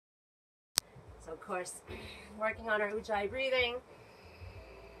So, of course, working on our Ujjayi breathing,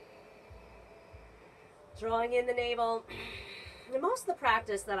 drawing in the navel. And most of the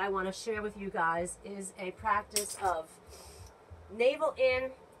practice that I want to share with you guys is a practice of navel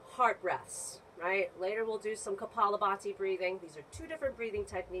in, heart breaths, right? Later we'll do some Kapalabhati breathing. These are two different breathing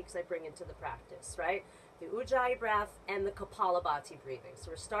techniques I bring into the practice, right? The Ujjayi breath and the Kapalabhati breathing.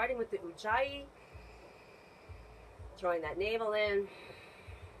 So we're starting with the Ujjayi, drawing that navel in,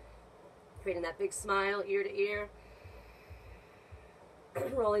 creating that big smile ear to ear,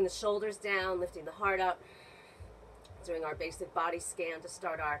 rolling the shoulders down, lifting the heart up, doing our basic body scan to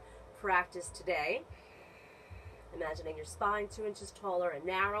start our practice today. Imagining your spine 2 inches taller and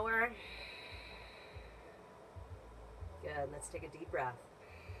narrower. Good, let's take a deep breath.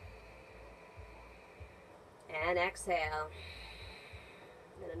 And exhale.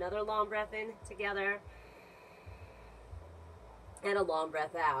 And another long breath in together. And a long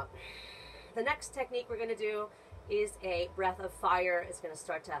breath out. The next technique we're going to do is a breath of fire. It's going to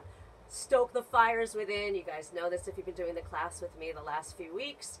start to stoke the fires within. You guys know this if you've been doing the class with me the last few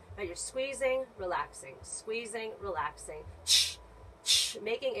weeks. Now you're squeezing, relaxing,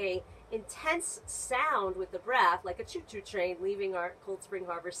 making a intense sound with the breath, like a choo-choo train leaving our Cold Spring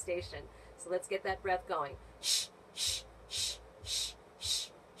Harbor station. So let's get that breath going.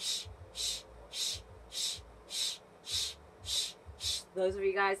 Those of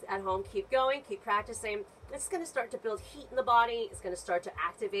you guys at home, keep going, keep practicing. It's going to start to build heat in the body. It's going to start to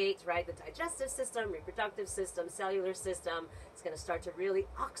activate, right, the digestive system, reproductive system, cellular system. It's going to start to really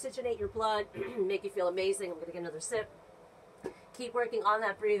oxygenate your blood, make you feel amazing. I'm going to get another sip. Keep working on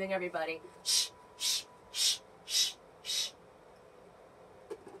that breathing, everybody.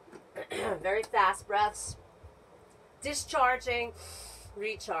 Very fast breaths. Discharging,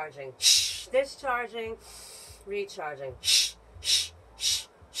 recharging. Discharging, recharging.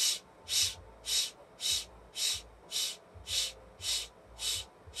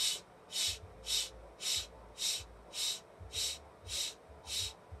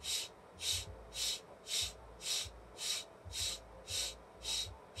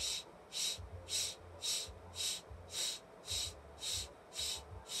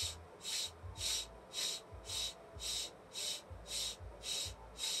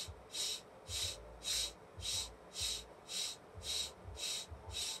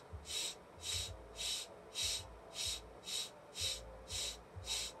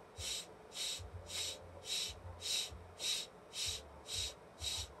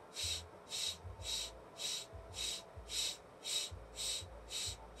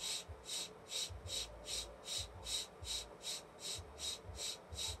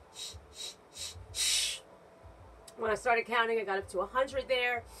 When I started counting, I got up to 100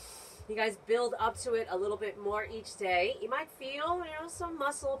 there. You guys build up to it a little bit more each day. You might feel, some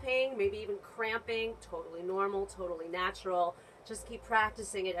muscle pain, maybe even cramping. Totally normal, totally natural. Just keep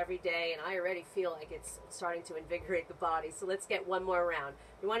practicing it every day, and I already feel like it's starting to invigorate the body. So let's get one more round.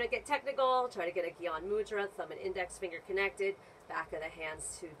 If you want to get technical, try to get a Gyan Mudra, thumb and index finger connected, back of the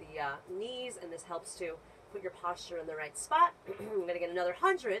hands to the knees, and this helps to put your posture in the right spot. I'm going to get another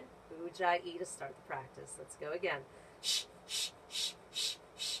 100 Ujjayi to start the practice. Let's go again.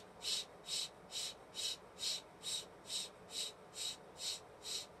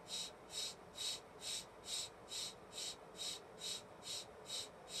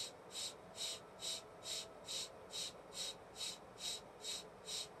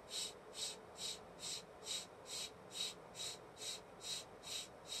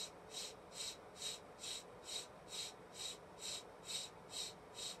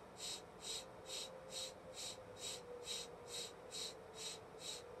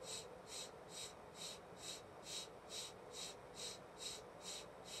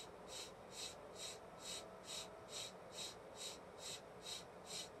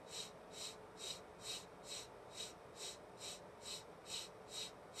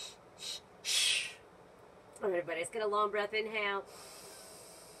 All right, everybody, let's get a long breath, inhale,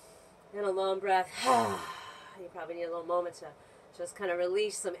 and a long breath. You probably need a little moment to just kind of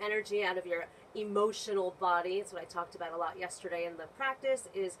release some energy out of your emotional body. It's what I talked about a lot yesterday in the practice,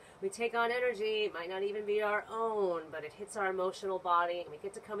 is we take on energy. It might not even be our own, but it hits our emotional body, and we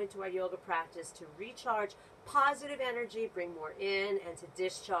get to come into our yoga practice to recharge positive energy, bring more in, and to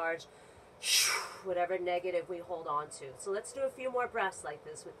discharge whatever negative we hold on to. So let's do a few more breaths like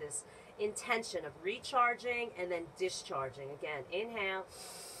this with this intention of recharging and then discharging. Again, inhale,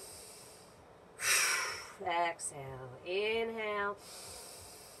 exhale, inhale,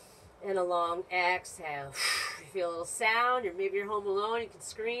 and a long exhale. You feel a little sound, or maybe you're home alone, you can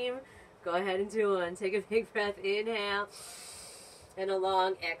scream. Go ahead and do one. Take a big breath, inhale, And a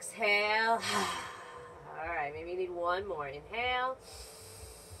long exhale. All right, maybe you need one more. Inhale.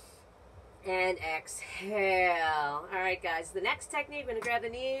 And exhale. All right, guys, the next technique, we're going to grab the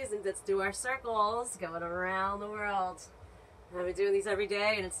knees and let's do our circles going around the world. I've been doing these every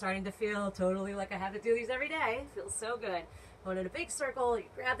day, and it's starting to feel totally like I have to do these every day. It feels so good. Going in a big circle, you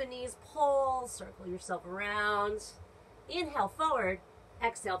grab the knees, pull, circle yourself around. Inhale forward,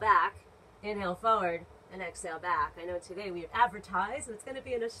 exhale back. Inhale forward, and exhale back. I know today we have advertised that it's going to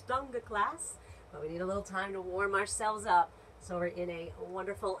be an Ashtanga class, but we need a little time to warm ourselves up so we're in a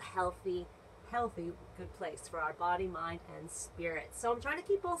wonderful, healthy, good place for our body, mind, and spirit. So I'm trying to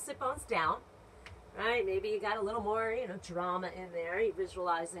keep both sit bones down. Right, maybe you got a little more, drama in there. You're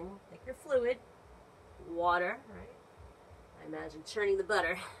visualizing like you're fluid, water, right? I imagine churning the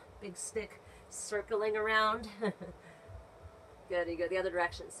butter, big stick circling around. Good, you go the other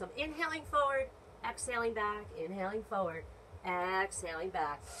direction. So I'm inhaling forward, exhaling back, inhaling forward, exhaling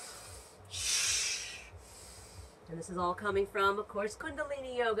back. And this is all coming from, of course,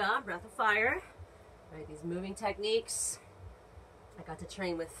 Kundalini Yoga, breath of fire. Right, these moving techniques. I got to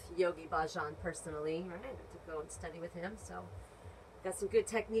train with Yogi Bhajan personally, right? I got to go and study with him, so got some good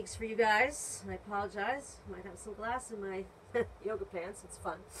techniques for you guys. I apologize. Might have some glass in my yoga pants. It's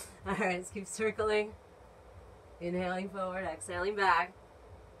fun. All right, let's keep circling. Inhaling forward, exhaling back.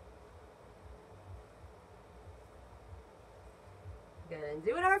 Good, and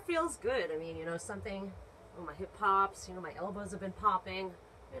do whatever feels good. I mean, something, my hip pops, my elbows have been popping.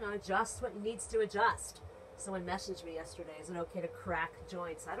 Adjust what needs to adjust. Someone messaged me yesterday, is it okay to crack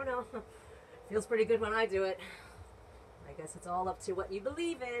joints? I don't know. Feels pretty good when I do it. I guess it's all up to what you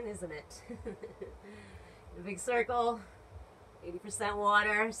believe in, isn't it? A big circle, 80%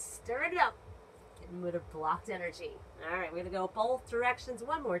 water, stir it up. Getting rid of blocked energy. All right, we're going to go both directions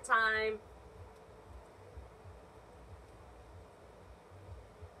one more time.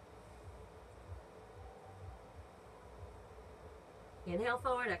 Inhale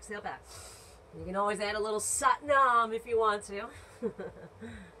forward, exhale back. You can always add a little Sat Nam if you want to. It'll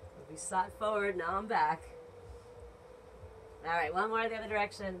be Sat forward, Nam back. All right, one more the other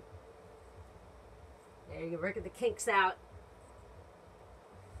direction. There you go, working the kinks out.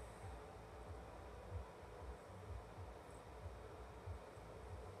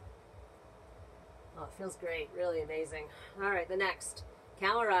 Oh, it feels great, really amazing. All right, the next.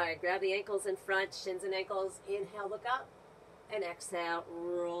 Camel ride, grab the ankles in front, shins and ankles. Inhale, look up. And exhale,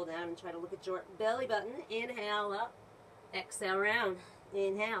 roll down and try to look at your belly button. Inhale up, exhale round.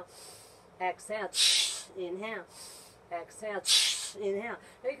 Inhale, exhale, inhale, exhale, inhale.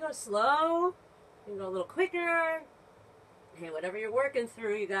 There you go, slow. You can go a little quicker. Hey, whatever you're working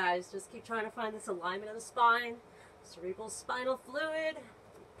through, you guys, just keep trying to find this alignment of the spine. Cerebral spinal fluid,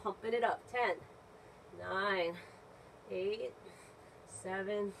 pumping it up. 10, 9, 8,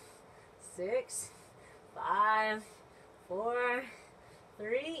 7, 6, 5, 4,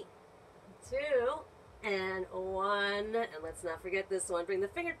 3, 2, and 1. And let's not forget this one. Bring the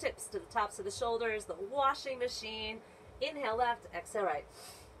fingertips to the tops of the shoulders, the washing machine. Inhale left, exhale right.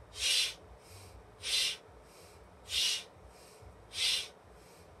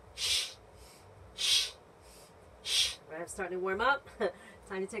 All right, I'm starting to warm up.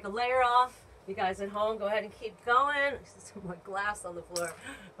 Time to take a layer off. You guys at home, go ahead and keep going. There's some more glass on the floor.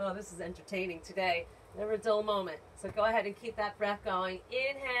 Oh, this is entertaining today. Never a dull moment. So go ahead and keep that breath going.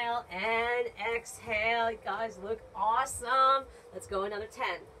 Inhale and exhale. You guys look awesome. Let's go another 10,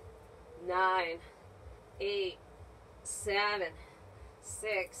 9, 8, 7,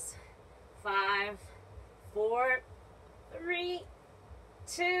 6, 5, 4, 3,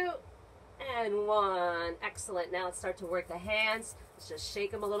 2, and 1. Excellent. Now let's start to work the hands. Let's just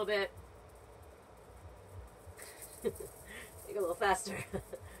shake them a little bit. Make it a little faster.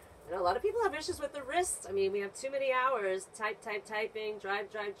 I know a lot of people have issues with the wrists. I mean, we have too many hours. Typing,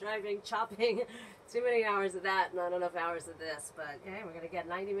 driving, chopping. Too many hours of that, not enough hours of this. But, okay, we're going to get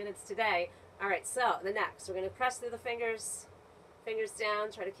 90 minutes today. All right, so the next, we're going to press through the fingers. Fingers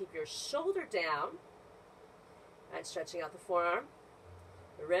down. Try to keep your shoulder down. And stretching out the forearm.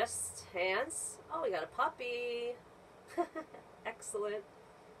 The wrists, hands. Oh, we got a puppy. Excellent.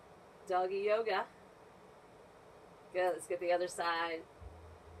 Doggy yoga. Good, let's get the other side.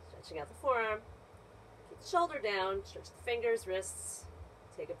 Stretching out the forearm. Keep the shoulder down. Stretch the fingers, wrists.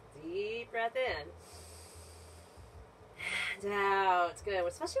 Take a deep breath in. And out. Good.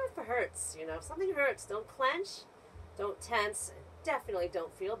 Especially if it hurts. If something hurts, don't clench. Don't tense. Definitely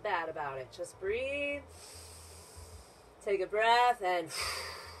don't feel bad about it. Just breathe. Take a breath and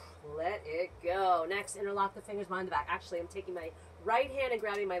let it go. Next, interlock the fingers behind the back. Actually, I'm taking my right hand and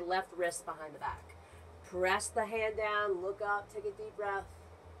grabbing my left wrist behind the back. press the hand down, look up, take a deep breath.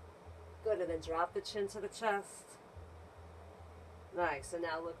 Good, and then drop the chin to the chest. Nice, and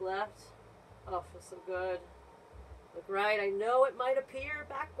now look left. Oh, feels so good. Look right. I know it might appear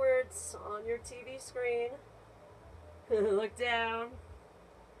backwards on your TV screen. Look down.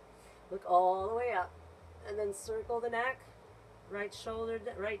 Look all the way up. And then circle the neck. Right shoulder,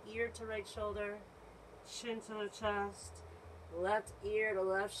 right ear to right shoulder. Chin to the chest. Left ear to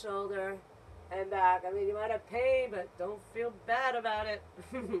left shoulder. And back. I mean, you might have pain, but don't feel bad about it.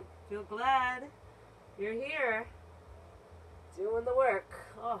 Feel glad you're here doing the work.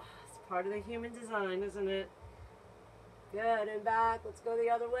 Oh, it's part of the human design, isn't it? Good, and back. Let's go the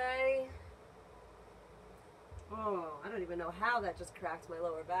other way. Oh, I don't even know how that just cracked my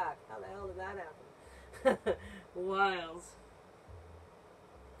lower back. How the hell did that happen? Wild.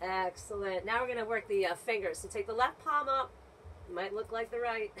 Excellent. Now we're going to work the fingers. So take the left palm up. Might look like the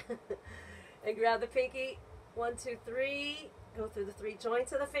right. And grab the pinky. 1, 2, 3. Go through the 3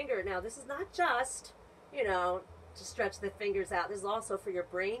 joints of the finger. Now, this is not just, to stretch the fingers out. This is also for your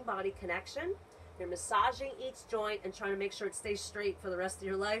brain-body connection. You're massaging each joint and trying to make sure it stays straight for the rest of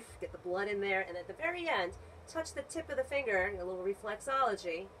your life. Get the blood in there. And at the very end, touch the tip of the finger, a little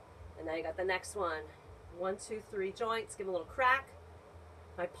reflexology. And now you got the next one. 1, 2, 3 joints. Give them a little crack.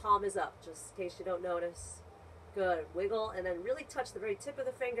 My palm is up, just in case you don't notice. Good. Wiggle, and then really touch the very tip of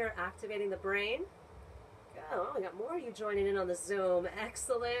the finger, activating the brain. Oh, I got more of you joining in on the Zoom.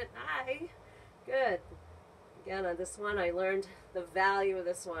 Excellent. Hi. Good. Again, on this one, I learned the value of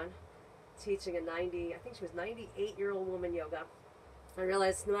this one. Teaching a 98-year-old woman yoga. I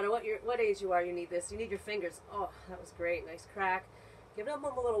realized no matter what age you are, you need this. You need your fingers. Oh, that was great. Nice crack. Give them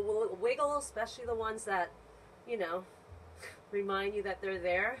a little wiggle, especially the ones that, remind you that they're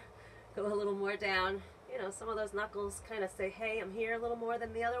there. Go a little more down. Some of those knuckles kind of say, hey, I'm here a little more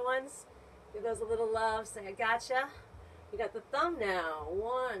than the other ones. Give those a little love. Say, I gotcha. You got the thumb now.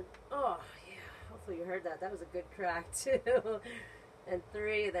 1. Oh, yeah. Hopefully you heard that. That was a good crack, too. And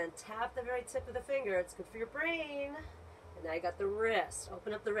 3. Then tap the very tip of the finger. It's good for your brain. And now you got the wrist.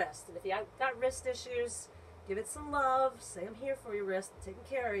 Open up the wrist. And if you got wrist issues, give it some love. Say, I'm here for your wrist. I'm taking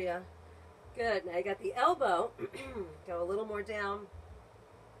care of you. Good. Now you got the elbow. Go a little more down.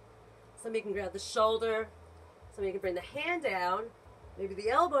 Some of you can grab the shoulder. Some of you can bring the hand down. Maybe the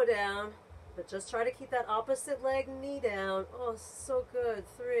elbow down. But just try to keep that opposite leg knee down. Oh, so good.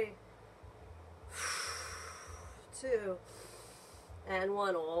 3. 2. And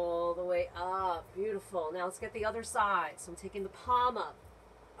 1. All the way up. Beautiful. Now let's get the other side. So I'm taking the palm up.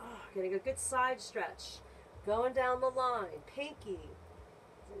 Oh, getting a good side stretch. Going down the line. Pinky.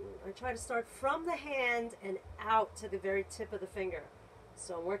 I try to start from the hand and out to the very tip of the finger.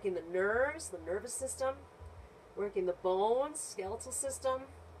 So I'm working the nerves, the nervous system, working the bones, skeletal system,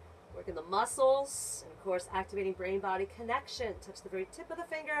 working the muscles, and of course activating brain-body connection. Touch the very tip of the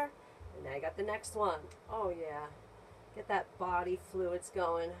finger, and now you got the next one. Oh yeah, get that body fluids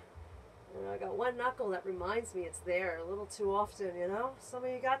going. And I got one knuckle that reminds me it's there a little too often, Some of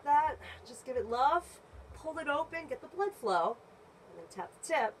you got that? Just give it love, pull it open, get the blood flow, and then tap the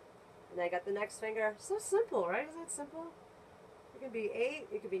tip. And then I got the next finger. So simple, right? Isn't it simple? You can be 8,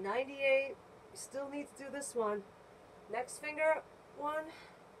 you can be 98. You still need to do this one. Next finger, 1.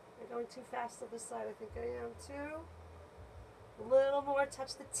 I'm going too fast on this side, I think I am. 2. A little more,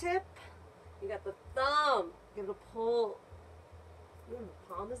 touch the tip. You got the thumb. Give it a pull.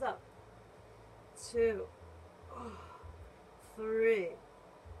 Palm is up. 2. 3.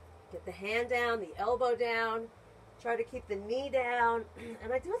 Get the hand down, the elbow down. Try to keep the knee down.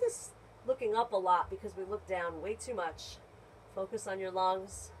 And I do this looking up a lot because we look down way too much. Focus on your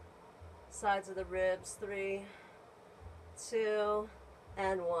lungs, sides of the ribs. 3, 2,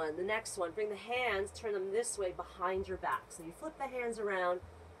 and 1. The next one, bring the hands, turn them this way behind your back. So you flip the hands around,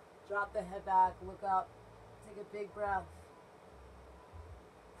 drop the head back, look up, take a big breath.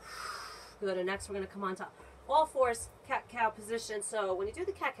 Good, and next we're going to come on top. All fours, cat-cow position. So when you do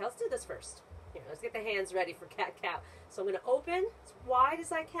the cat-cow, let's do this first. Here, let's get the hands ready for cat-cow. So I'm going to open as wide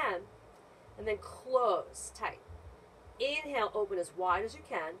as I can, and then close tight. Inhale, open as wide as you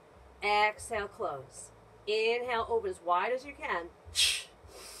can. Exhale, close. Inhale, open as wide as you can.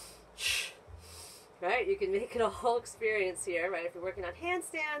 Right? You can make it a whole experience here, right? If you're working on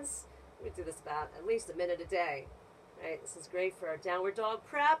handstands, we do this about at least a minute a day. Right? This is great for our downward dog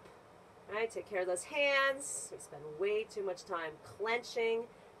prep. Right? Take care of those hands. We spend way too much time clenching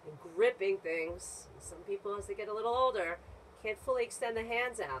and gripping things. Some people, as they get a little older, can't fully extend the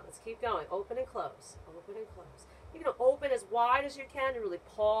hands out. Let's keep going. Open and close. Open and close. You're going to open as wide as you can and really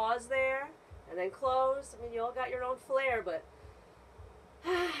pause there. And then close. I mean, you all got your own flair, but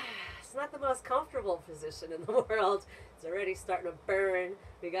It's not the most comfortable position in the world. It's already starting to burn.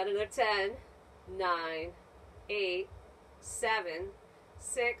 We got another 10, 9, 8, 7,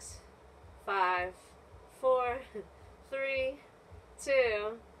 6, 5, 4, 3, 2,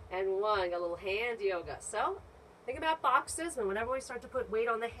 and 1. Got a little hand yoga. So think about boxes, and whenever we start to put weight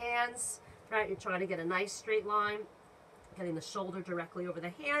on the hands, right, you're trying to get a nice straight line, getting the shoulder directly over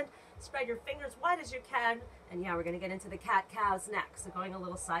the hand. Spread your fingers wide as you can. And yeah, we're going to get into the cat-cows next. So going a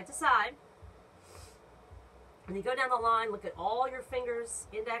little side to side. And you go down the line, look at all your fingers,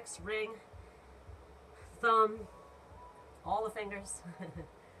 index, ring, thumb, all the fingers.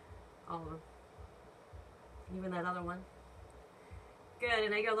 All of them. Even that other one. Good,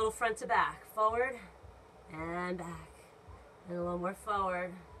 and I go a little front to back. Forward and back. And a little more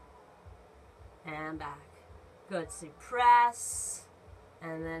forward and back. Good, so you press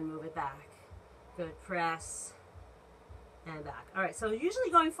and then move it back. Good, press and back. All right, so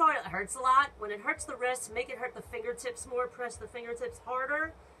usually going forward, it hurts a lot. When it hurts the wrists, make it hurt the fingertips more. Press the fingertips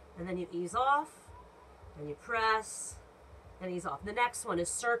harder, and then you ease off, and you press, and ease off. The next one is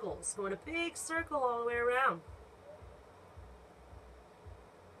circles. Going a big circle all the way around.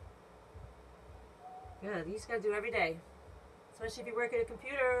 Good, you just gotta do every day. Especially if you work at a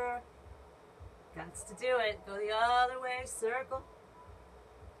computer. Gots to do it. Go the other way, circle.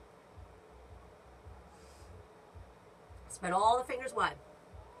 Spread all the fingers wide.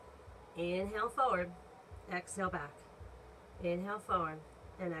 Inhale forward, exhale back. Inhale forward,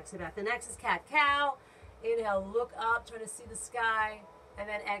 and exhale back. The next is cat-cow. Inhale, look up, trying to see the sky. And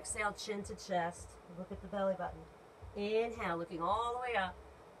then exhale, chin to chest. Look at the belly button. Inhale, looking all the way up.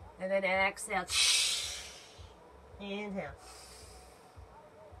 And then exhale. Inhale.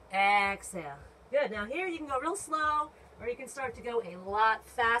 Exhale. Good. Now here you can go real slow, or you can start to go a lot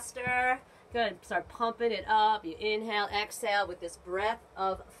faster. Good. Start pumping it up. You inhale, exhale with this breath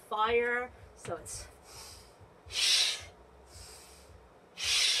of fire. So it's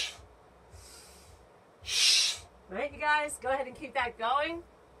right, you guys? Go ahead and keep that going.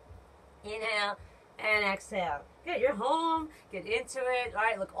 Inhale and exhale. Good. You're home. Get into it. All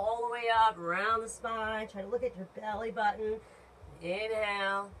right. Look all the way up, around the spine. Try to look at your belly button.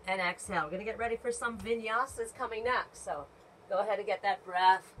 Inhale and exhale. We're going to get ready for some vinyasas coming next. So go ahead and get that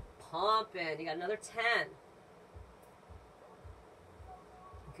breath pumping. You got another 10.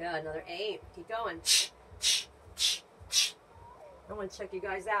 Good. Another 8. Keep going. I want to check you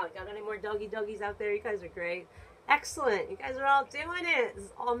guys out. Got any more doggies out there? You guys are great. Excellent. You guys are all doing it. This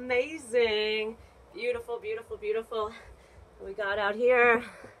is amazing. Beautiful, beautiful, beautiful. What we got out here?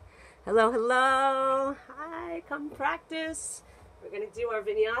 Hello, hello. Hi, come practice. We're going to do our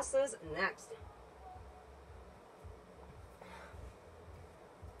vinyasas next.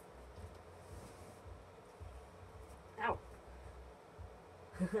 Ow.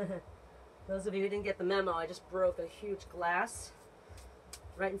 Those of you who didn't get the memo, I just broke a huge glass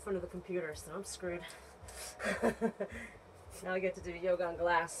right in front of the computer, so I'm screwed. Now I get to do yoga on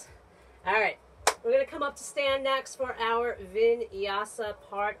glass. All right. We're going to come up to stand next for our vinyasa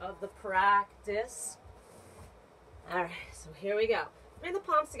part of the practice. All right, so here we go. Bring the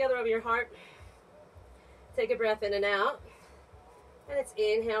palms together over your heart. Take a breath in and out. And it's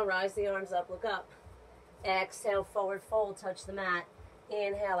inhale, rise the arms up, look up. Exhale, forward fold, touch the mat.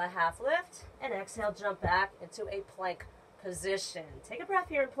 Inhale, a half lift. And exhale, jump back into a plank position. Take a breath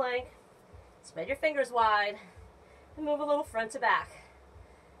here in plank. Spread your fingers wide. And move a little front to back.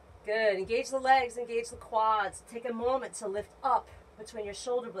 Good. Engage the legs, engage the quads. Take a moment to lift up between your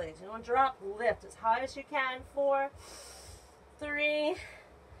shoulder blades. You don't drop, lift as high as you can. 4, 3,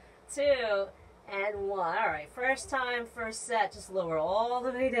 2, and 1. All right, first time, first set. Just lower all the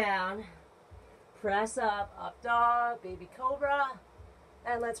way down. Press up dog, baby cobra.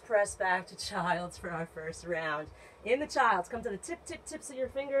 And let's press back to child's for our first round. In the child's, come to the tips of your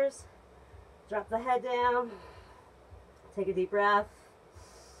fingers. Drop the head down. Take a deep breath.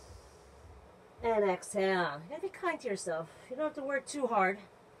 And exhale. You gotta be kind to yourself. You don't have to work too hard.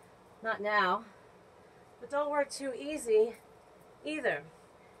 Not now. But don't work too easy either.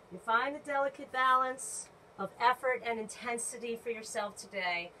 You find a delicate balance of effort and intensity for yourself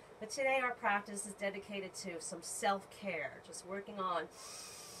today. But today our practice is dedicated to some self-care. Just working on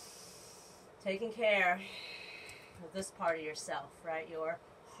taking care of this part of yourself, right? Your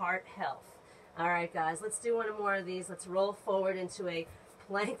heart health. All right, guys, let's do one more of these. Let's roll forward into a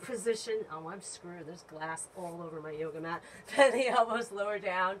plank position. Oh, I'm screwed. There's glass all over my yoga mat. Bend the elbows lower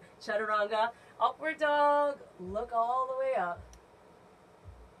down. Chaturanga. Upward dog. Look all the way up.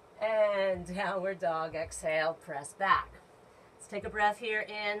 And downward dog. Exhale. Press back. Let's take a breath here.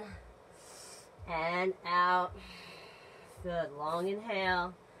 In and out. Good. Long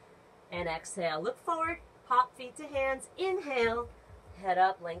inhale. And exhale, look forward, hop feet to hands. Inhale, head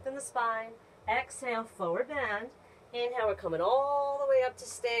up, lengthen the spine. Exhale, forward bend. Inhale, we're coming all the way up to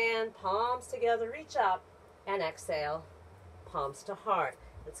stand, palms together, reach up. And exhale, palms to heart.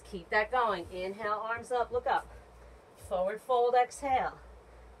 Let's keep that going. Inhale, arms up, look up. Forward fold, exhale.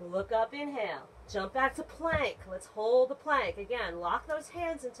 Look up, inhale. Jump back to plank. Let's hold the plank. Again, lock those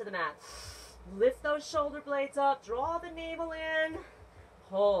hands into the mat. Lift those shoulder blades up. Draw the navel in.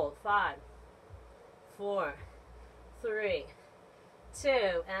 Hold. 5, 4, 3, 2,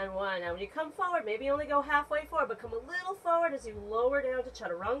 and 1. Now when you come forward, maybe only go halfway forward, but come a little forward as you lower down to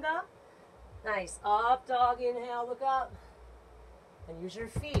chaturanga. Nice. Up dog, inhale, look up. And use your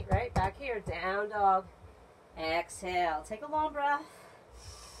feet, right? Back here. Down dog. Exhale. Take a long breath.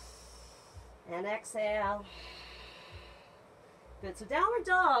 And exhale. Good. So downward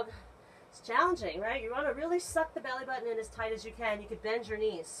dog. It's challenging, right? You want to really suck the belly button in as tight as you can. You can bend your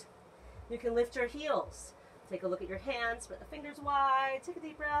knees. You can lift your heels. Take a look at your hands. Spread the fingers wide. Take a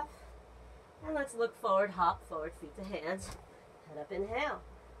deep breath. And let's look forward. Hop forward, feet to hands. Head up, inhale.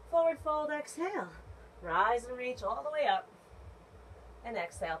 Forward fold, exhale. Rise and reach all the way up. And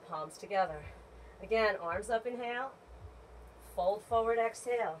exhale, palms together. Again, arms up, inhale. Fold forward,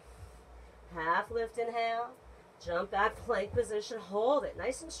 exhale. Half lift, inhale. Jump back, plank position. Hold it,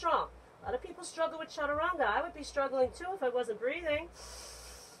 nice and strong. A lot of people struggle with chaturanga. I would be struggling too if I wasn't breathing.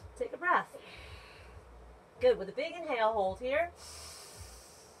 Take a breath. Good, with a big inhale, hold here.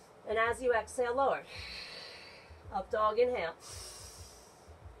 And as you exhale, lower. Up dog, inhale.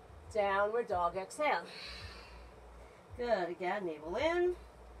 Downward dog, exhale. Good, again, navel in.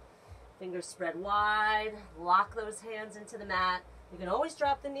 Fingers spread wide. Lock those hands into the mat. You can always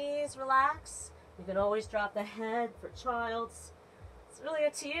drop the knees, relax. You can always drop the head for child's. It's really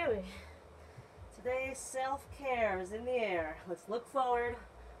up to you. Today, self-care is in the air. Let's look forward.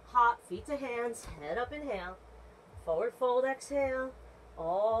 Hop, feet to hands, head up, inhale. Forward fold, exhale.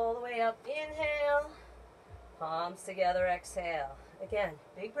 All the way up, inhale. Palms together, exhale. Again,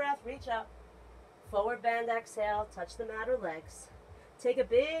 big breath, reach up. Forward bend, exhale, touch the mat or legs. Take a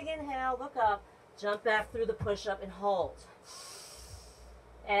big inhale, look up. Jump back through the push-up and hold.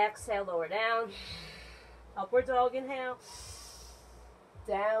 Exhale, lower down. Upward dog, inhale.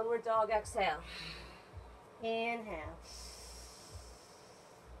 Downward dog, exhale. Inhale.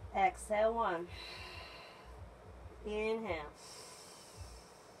 Exhale, 1. Inhale.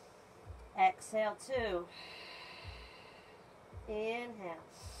 Exhale, 2. Inhale.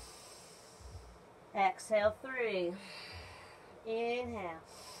 Exhale, 3. Inhale.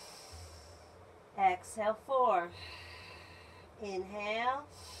 Exhale, 4. Inhale.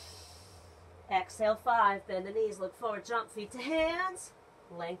 Exhale, 5. Bend the knees, look forward, jump, feet to hands.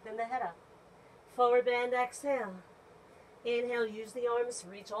 Lengthen the head up. Forward bend, exhale. Inhale, use the arms,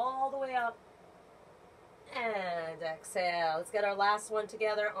 reach all the way up. And exhale. Let's get our last one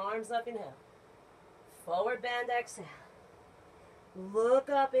together. Arms up, inhale. Forward bend, exhale. Look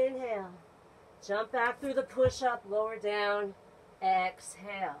up, inhale. Jump back through the push-up, lower down.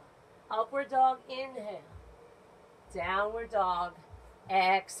 Exhale. Upward dog, inhale. Downward dog,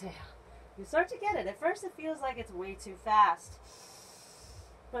 exhale. You start to get it. At first it feels like it's way too fast.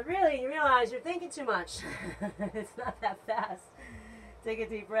 But really, you realize you're thinking too much. It's not that fast. Take a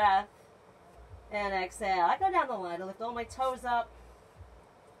deep breath. And exhale. I go down the line. I lift all my toes up.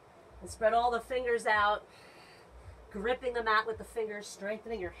 And spread all the fingers out. Gripping the mat with the fingers.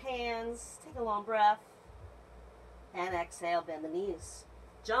 Strengthening your hands. Take a long breath. And exhale. Bend the knees.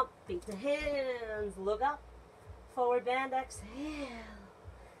 Jump. Feet to hands. Look up. Forward bend. Exhale.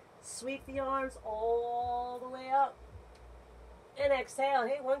 Sweep the arms all the way up. And exhale.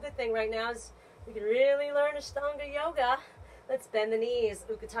 Hey, one good thing right now is you can really learn Ashtanga yoga. Let's bend the knees.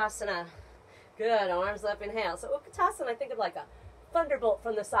 Utkatasana. Good. Arms up. Inhale. So Utkatasana, I think of like a thunderbolt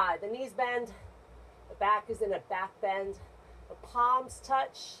from the side. The knees bend. The back is in a back bend. The palms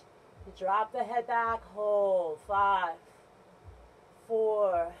touch. You drop the head back. Hold. 5,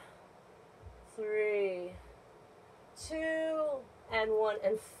 4, 3, 2, and 1.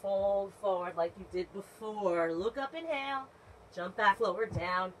 And fold forward like you did before. Look up. Inhale. Jump back, lower,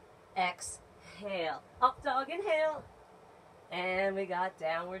 down, exhale. Up dog, inhale. And we got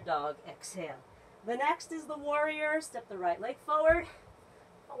downward dog, exhale. The next is the warrior. Step the right leg forward.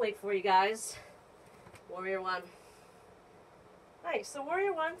 I'll wait for you guys. Warrior 1. Nice, so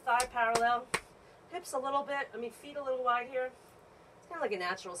warrior 1, thigh parallel. Hips a little bit, feet a little wide here. It's kind of like a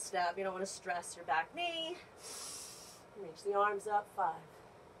natural step. You don't want to stress your back knee. Reach the arms up, 5,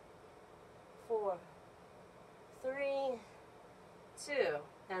 4, 3, 2,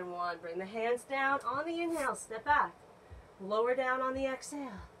 and 1. Bring the hands down on the inhale. Step back. Lower down on the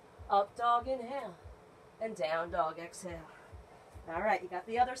exhale. Up dog, inhale. And down dog, exhale. All right, you got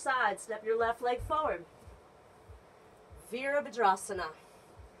the other side. Step your left leg forward. Virabhadrasana.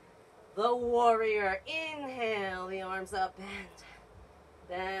 The warrior. Inhale, the arms up, bend.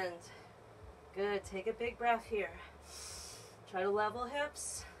 Bend. Good, take a big breath here. Try to level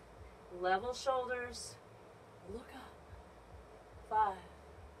hips, level shoulders. Look up. 5,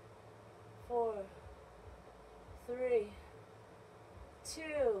 4, 3, 2,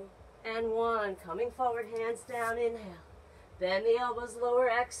 and 1. Coming forward, hands down, inhale. Bend the elbows, lower,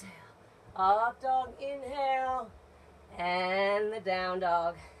 exhale. Up dog, inhale. And the down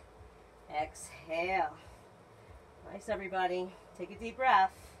dog, exhale. Nice, everybody. Take a deep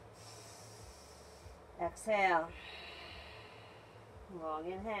breath. Exhale. Long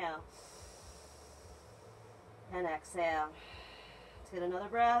inhale. And exhale. Let's get another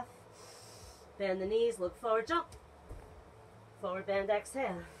breath. Bend the knees, look forward, jump. Forward bend,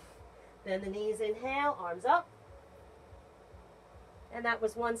 exhale. Bend the knees, inhale, arms up. And that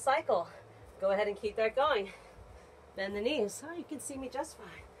was one cycle. Go ahead and keep that going. Bend the knees. Oh, you can see me just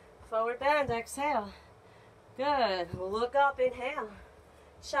fine. Forward bend, exhale. Good. Look up, inhale.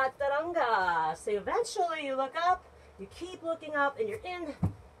 Chaturanga. So eventually you look up, you keep looking up, and you're in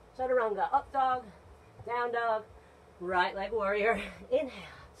Chaturanga. Up dog, down dog, right leg warrior. Inhale.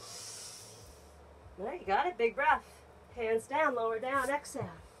 There, you got it. Big breath. Hands down, lower down, exhale.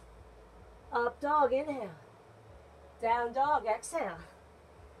 Up dog, inhale. Down dog, exhale.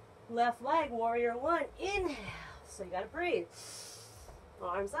 Left leg, warrior one, inhale. So you got to breathe.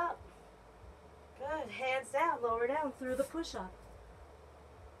 Arms up. Good. Hands down, lower down through the push-up.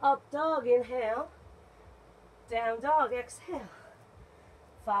 Up dog, inhale. Down dog, exhale.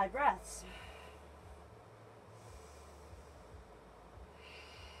 5 breaths.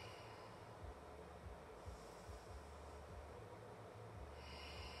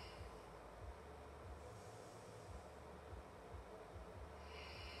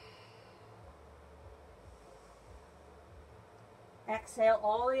 Exhale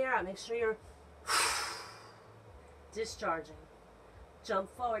all the air out. Make sure you're discharging. Jump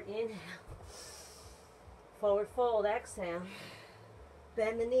forward, inhale. Forward fold, exhale.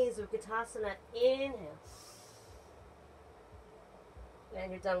 Bend the knees, Utkatasana, inhale.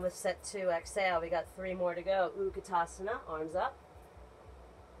 And you're done with set 2, exhale. We got 3 more to go. Utkatasana, arms up.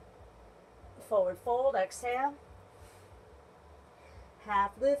 Forward fold, exhale.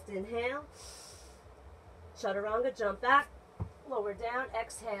 Half lift, inhale. Chaturanga, jump back. Lower down,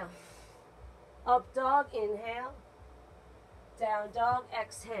 exhale. Up dog, inhale. Down dog,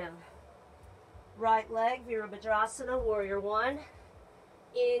 exhale. Right leg, Virabhadrasana, warrior one.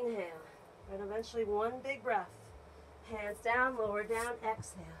 Inhale. And eventually one big breath. Hands down, lower down,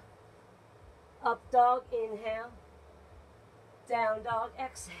 exhale. Up dog, inhale. Down dog,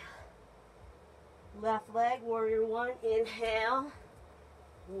 exhale. Left leg, warrior one, inhale.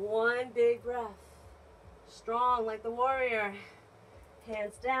 One big breath. Strong like the warrior.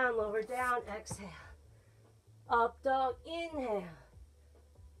 Hands down, lower down, exhale. Up dog, inhale.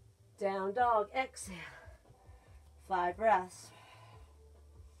 Down dog, exhale. 5 breaths.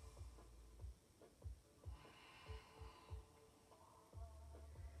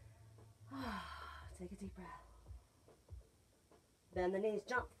 Take a deep breath. Bend the knees,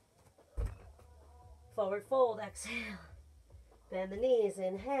 jump. Forward fold, exhale. Bend the knees,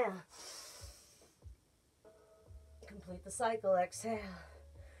 inhale. Complete the cycle, exhale.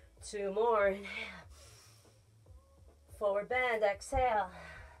 2 more, inhale. Forward bend, exhale.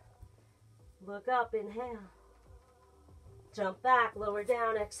 Look up, inhale. Jump back, lower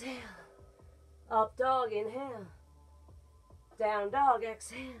down, exhale. Up dog, inhale. Down dog,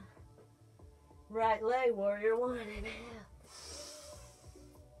 exhale. Right leg, warrior one, inhale.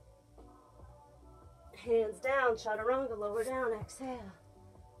 Hands down, chaturanga, lower down, exhale.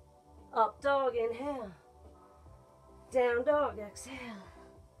 Up dog, inhale. Down dog, exhale.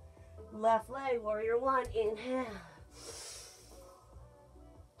 Left leg, warrior one, inhale.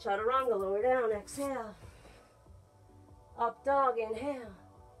 Chaturanga, lower down, exhale. Up dog, inhale.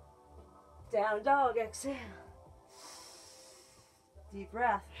 Down dog, exhale. Deep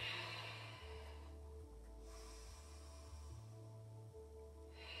breath.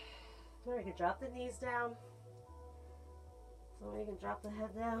 Or you can drop the knees down. So you can drop the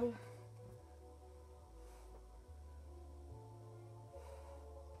head down.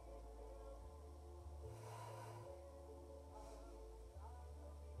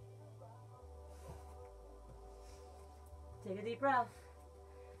 Take a deep breath.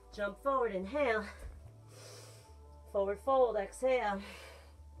 Jump forward, inhale. Forward fold, exhale.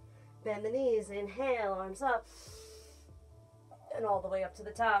 Bend the knees, inhale, arms up. and all the way up to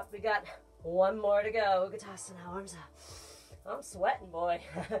the top. We got one more to go. Utkatasana, arms up. I'm sweating, boy.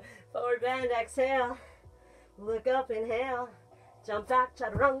 Forward bend, exhale. Look up, inhale. Jump back,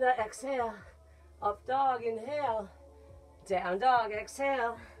 chaturanga, exhale. Up dog, inhale. Down dog,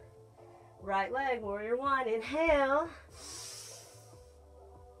 exhale. Right leg, warrior one, inhale.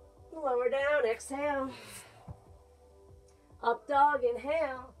 Lower down, exhale. Up dog,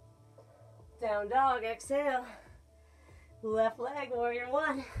 inhale. Down dog, exhale. Left leg, warrior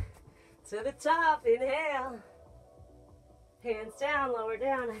one. To the top, inhale. Hands down, lower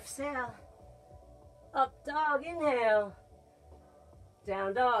down, exhale. Up dog, inhale.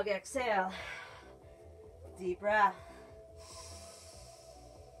 Down dog, exhale. Deep breath.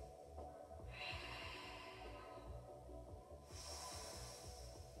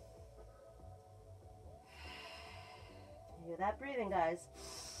 Hear that breathing, guys.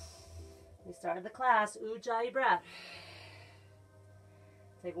 We started the class, Ujjayi breath.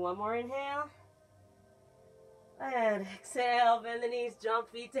 Take one more inhale. And exhale, bend the knees,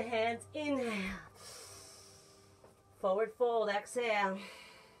 jump feet to hands, inhale. Forward fold, exhale.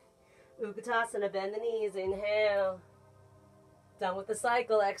 Utkatasana, bend the knees, inhale. Done with the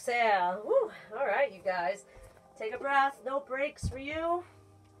cycle, exhale. Woo. All right, you guys. Take a breath, no breaks for you.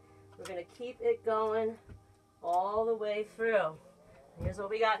 We're gonna keep it going all the way through. Here's what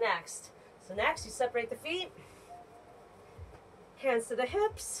we got next. So next, you separate the feet. Hands to the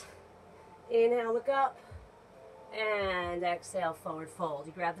hips. Inhale, look up. And exhale, forward fold.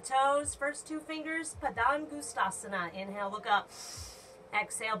 You grab the toes, first two fingers, Padangustasana. Inhale, look up.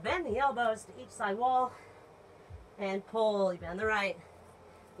 Exhale, bend the elbows to each side wall. And pull. You bend the right.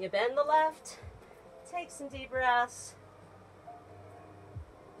 You bend the left. Take some deep breaths.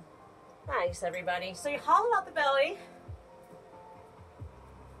 Nice, everybody. So you hollow out the belly.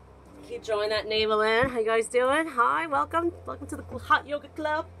 Keep drawing that navel in. How you guys doing? Hi, welcome. Welcome to the Hot Yoga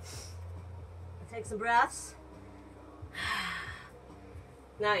Club. Take some breaths.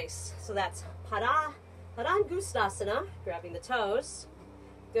 Nice. So that's Padangustasana, grabbing the toes.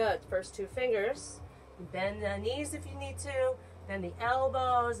 Good. First two fingers. Bend the knees if you need to. Bend the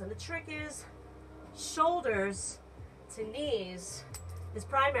elbows. And the trick is shoulders to knees is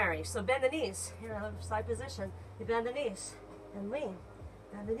primary. So bend the knees. Here, other side position. You bend the knees and lean.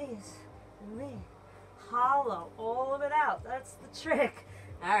 Bend the knees and lean. Hollow all of it out. That's the trick.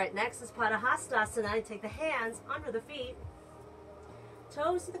 All right, next is Padahastasana. You take the hands under the feet.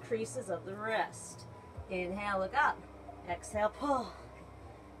 Toes to the creases of the wrist. Inhale, look up. Exhale, pull.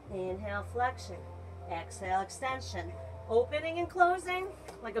 Inhale, flexion. Exhale, extension. Opening and closing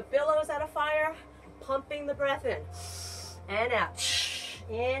like a billows at a fire. Pumping the breath in. And out.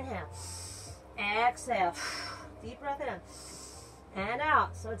 Inhale. Exhale. Deep breath in. And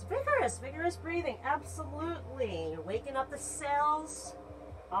out. So it's vigorous breathing. Absolutely. You're waking up the cells.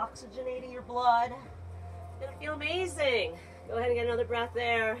 Oxygenating your blood. It's gonna feel amazing. Go ahead and get another breath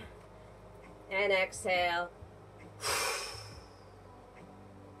there. And exhale.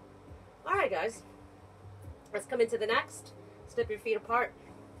 All right, guys. Let's come into the next. Step your feet apart.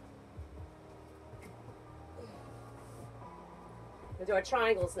 We'll do our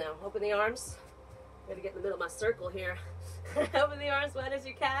triangles now. Open the arms. Got to get in the middle of my circle here. Open the arms wide as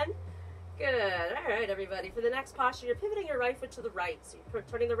you can. Good. All right, everybody. For the next posture, you're pivoting your right foot to the right. So you're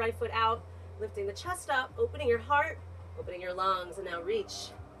turning the right foot out, lifting the chest up, opening your heart, opening your lungs, and now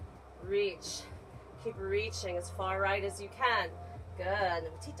reach. Reach. Keep reaching as far right as you can. Good.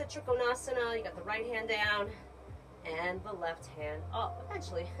 Tita Trikonasana. You got the right hand down and the left hand up.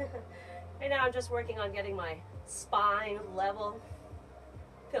 Eventually. Right now I'm just working on getting my spine level.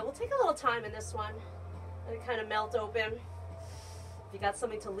 Good. We'll take a little time in this one. Let it kind of melt open. If you got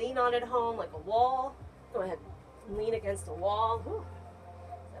something to lean on at home, like a wall, go ahead and lean against a wall. Whew.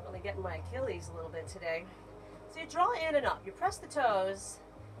 Definitely getting my Achilles a little bit today. So you draw in and up. You press the toes,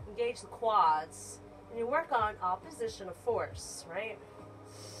 engage the quads, and you work on opposition of force, right?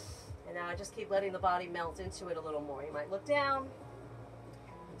 And now I just keep letting the body melt into it a little more. You might look down,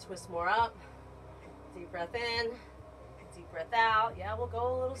 twist more up, deep breath in, deep breath out. Yeah, we'll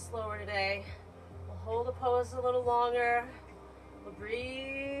go a little slower today. We'll hold the pose a little longer. We'll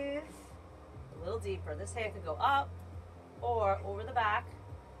breathe a little deeper. This hand could go up or over the back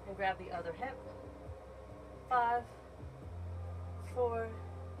and grab the other hip. 5, 4,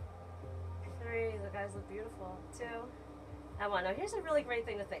 3. The guys look beautiful. 2, and 1. Now here's a really great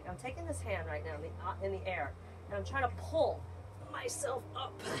thing to think. I'm taking this hand right now in the air, and I'm trying to pull myself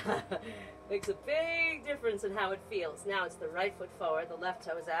up. Makes a big difference in how it feels. Now it's the right foot forward, the left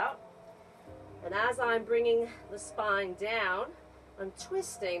toe is out. And as I'm bringing the spine down, I'm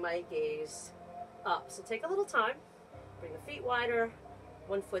twisting my gaze up. So take a little time. Bring the feet wider.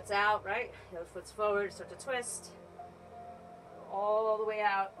 One foot's out, right? The other foot's forward. Start to twist. All the way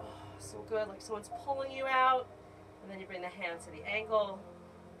out. Oh, so good, like someone's pulling you out. And then you bring the hand to the ankle,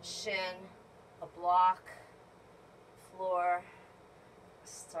 shin, a block, floor.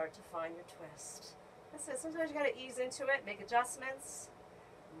 Start to find your twist. That's it. Sometimes you got to ease into it, make adjustments.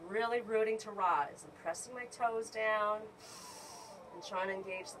 Really rooting to rise. I'm pressing my toes down and trying to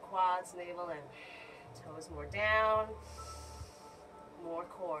engage the quads, navel in. Toes more down, more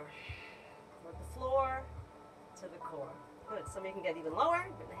core. From the floor to the core. Good. Some of you can get even lower.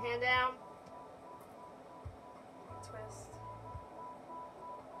 Bring the hand down. Twist.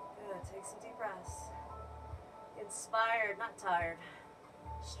 Good. Take some deep breaths. Inspired, not tired.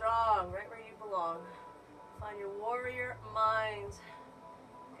 Strong, right where you belong. Find your warrior mind.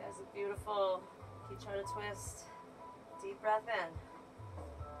 You guys look beautiful. Keep trying to twist. Deep breath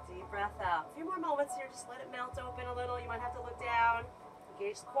in. Deep breath out. A few more moments here. Just let it melt open a little. You might have to look down.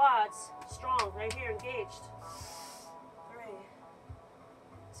 Engage the quads. Strong, right here, engaged. 3,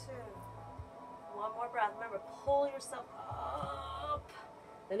 2, 1 more breath. Remember, pull yourself up.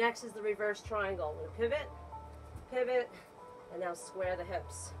 The next is the reverse triangle. I'm going to pivot, pivot, and now square the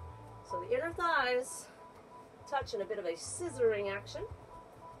hips. So the inner thighs touch in a bit of a scissoring action.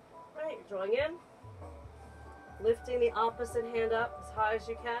 Right, you're drawing in, lifting the opposite hand up as high as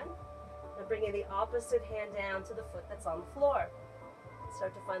you can, and bringing the opposite hand down to the foot that's on the floor.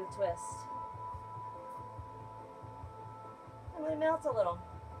 Start to find the twist. And let it melt a little.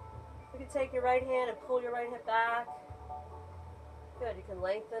 You can take your right hand and pull your right hip back. Good, you can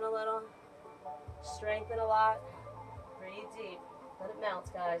lengthen a little, strengthen a lot. Breathe deep. Let it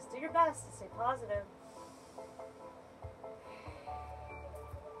melt, guys. Do your best to stay positive.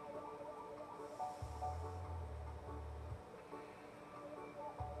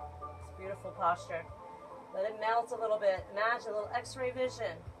 It's beautiful posture. Let it melt a little bit. Imagine a little x-ray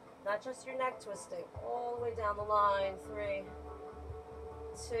vision. Not just your neck twisting. All the way down the line. 3,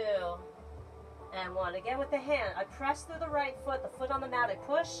 2, and 1. Again with the hand. I press through the right foot. The foot on the mat. I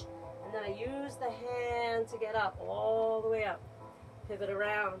push. And then I use the hand to get up. All the way up. Pivot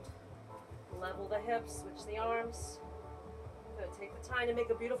around. Level the hips. Switch the arms. Good. Take the time to make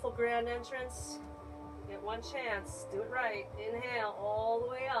a beautiful grand entrance. Get one chance. Do it right. Inhale all the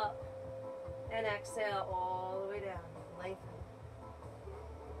way up. And exhale all the way down. Lengthen.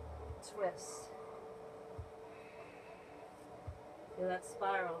 Twist. Feel that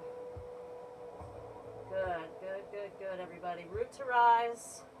spiral. Good, good, good, good, everybody. Root to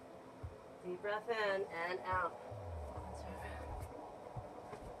rise. Deep breath in and out.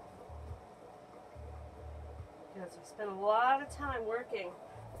 Good, so we spend a lot of time working,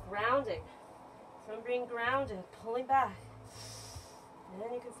 grounding. From being grounded, pulling back. And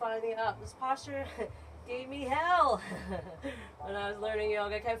then you can find the up. This posture gave me hell when I was learning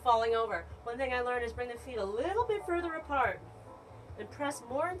yoga. I kept falling over. One thing I learned is bring the feet a little bit further apart and press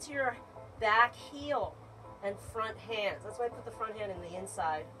more into your back heel and front hands. That's why I put the front hand in the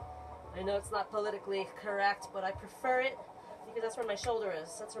inside. I know it's not politically correct, but I prefer it because that's where my shoulder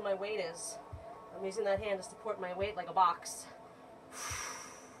is. That's where my weight is. I'm using that hand to support my weight like a box.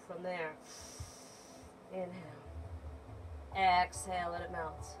 From there. Inhale. Exhale, let it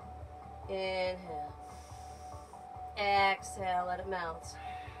melt. Inhale. Exhale, let it melt.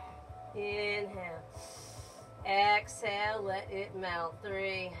 Inhale. Exhale, let it melt.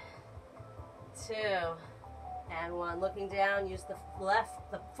 3, 2, and 1. Looking down, use the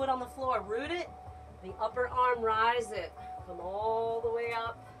foot on the floor. Root it. The upper arm, rise it. Come all the way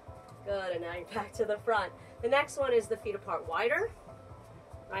up. Good, and now you're back to the front. The next one is the feet apart wider.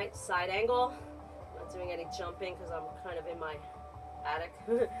 Right, side angle. Not doing any jumping because I'm kind of in my attic.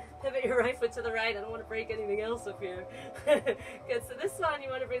 Pivot your right foot to the right. I don't want to break anything else up here. Good, so this one you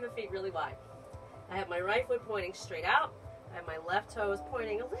want to bring the feet really wide. I have my right foot pointing straight out. I have my left toes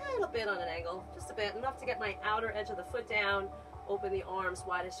pointing a little bit on an angle, just a bit, enough to get my outer edge of the foot down. Open the arms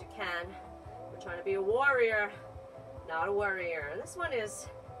wide as you can. We're trying to be a warrior, not a worrier. And this one is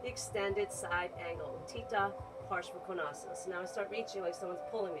the extended side angle, Utthita Parshvakonasana. So now I start reaching like someone's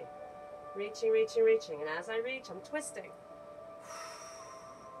pulling me. Reaching, reaching, reaching. And as I reach, I'm twisting.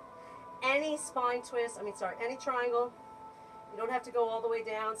 Any spine twist, any triangle. You don't have to go all the way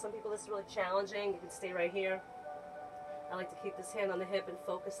down. Some people this is really challenging. You can stay right here. I like to keep this hand on the hip and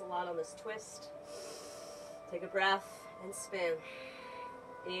focus a lot on this twist. Take a breath and spin.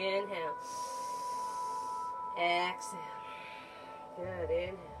 Inhale. Exhale. Good,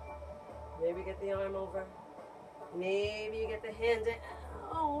 inhale. Maybe get the arm over. Maybe you get the hand down.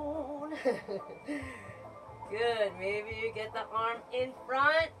 Good, maybe you get the arm in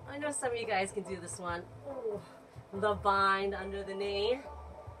front. I know some of you guys can do this one. Ooh. the bind under the knee.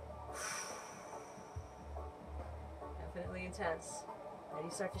 Definitely intense. And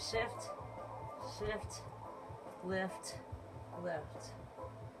you start to shift, shift, lift, lift.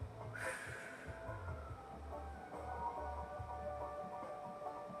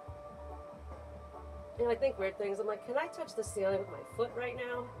 You know, I think weird things. I'm like, can I touch the ceiling with my foot right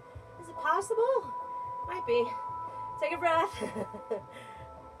now? Is it possible? Might be. Take a breath.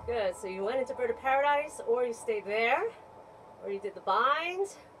 Good. So you went into bird of paradise, or you stayed there, or you did the bind,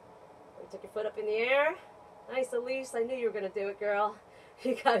 or you took your foot up in the air. Nice, Elise. I knew you were going to do it, girl.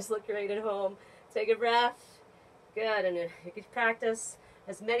 You guys look great at home. Take a breath. Good. And you can practice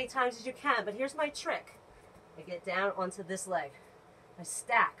as many times as you can. But here's my trick. I get down onto this leg. I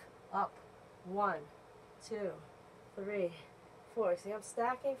stack up. 1, 2, 3, 4. See, I'm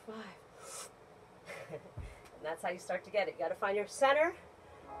stacking 5. And that's how you start to get it. You got to find your center.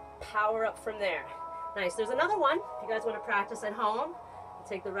 Power up from there. Nice. There's another one. If you guys want to practice at home, you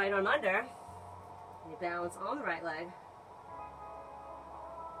take the right arm under. And you balance on the right leg.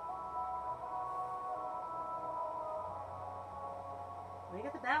 When you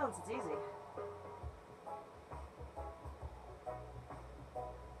get the balance, it's easy.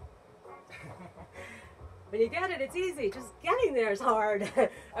 When you get it, it's easy. Just getting there is hard.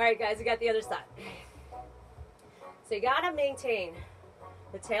 All right, guys, we got the other side. So you got to maintain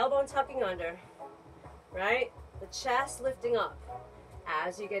the tailbone tucking under, right? The chest lifting up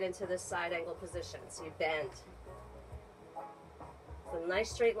as you get into this side angle position. So you bend. It's a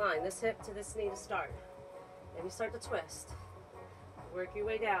nice straight line, this hip to this knee to start. Then you start to twist. Work your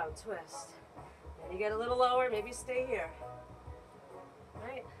way down, twist. Then you get a little lower, maybe you stay here.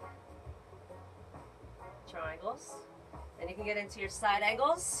 Right? Triangles. Then you can get into your side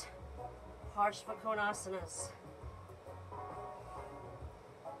angles. Parshvakonasanas.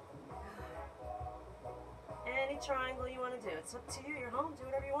 Any triangle you want to do. It's up to you. You're home. Do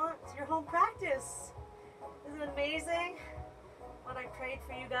whatever you want. It's your home practice. Isn't it amazing? What I prayed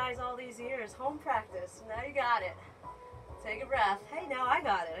for you guys all these years. Home practice. Now you got it. Take a breath. Hey, now I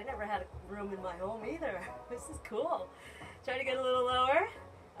got it. I never had a room in my home either. This is cool. Try to get a little lower.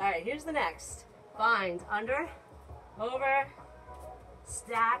 All right, here's the next. Bind under, over,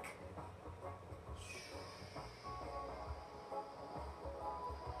 stack.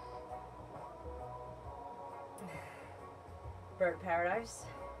 Bird of paradise.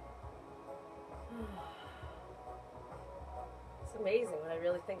 It's amazing when I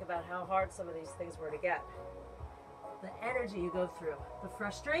really think about how hard some of these things were to get. The energy you go through, the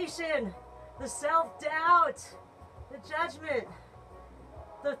frustration, the self-doubt, the judgment,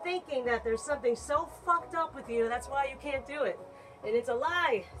 the thinking that there's something so fucked up with you, that's why you can't do it. And it's a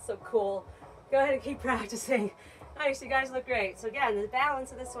lie. So cool. Go ahead and keep practicing. Nice, you guys look great. So again, the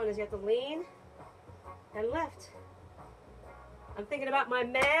balance of this one is you have to lean and lift. I'm thinking about my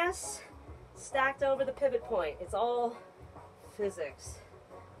mass stacked over the pivot point. It's all physics.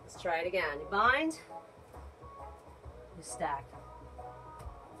 Let's try it again. You bind, you stack.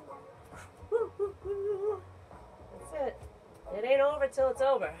 That's it. It ain't over till it's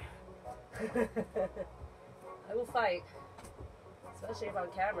over. I will fight. Especially if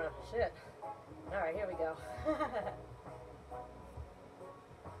on camera. Shit. Alright, here we go.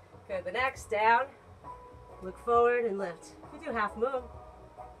 Good. The next, down. Look forward and lift. You do half moon.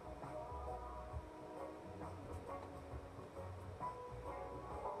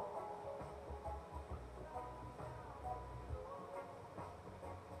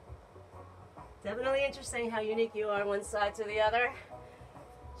 Definitely interesting how unique you are one side to the other.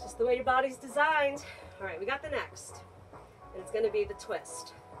 It's just the way your body's designed. All right, we got the next. And it's going to be the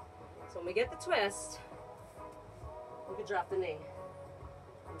twist. So when we get the twist, we can drop the knee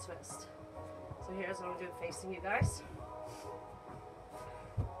and twist. So here's what I'm doing facing you guys.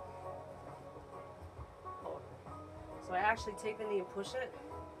 So I actually take the knee and push it.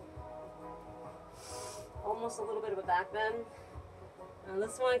 Almost a little bit of a back bend. And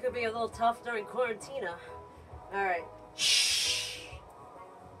this one could be a little tough during quarantina. All right.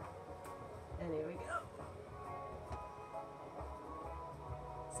 And here we go.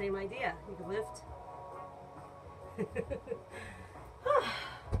 Same idea. You can lift.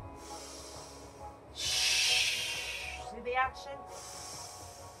 See the action?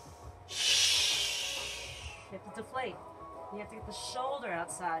 You have to deflate. You have to get the shoulder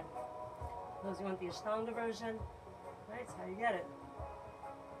outside. Those who want the Ashtanga version, right? That's how you get it.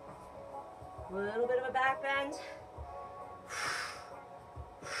 A little bit of a back bend.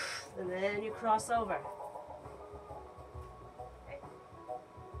 And then you cross over. Okay.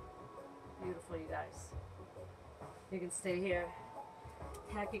 Beautiful, you guys. You can stay here.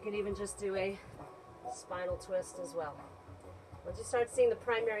 Heck, you can even just do a spinal twist as well. Once you start seeing the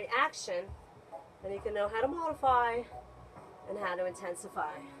primary action, then you can know how to modify and how to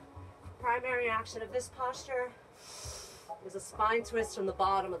intensify. Primary action of this posture is a spine twist from the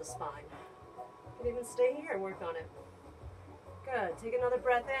bottom of the spine. You can even stay here and work on it. Good. Take another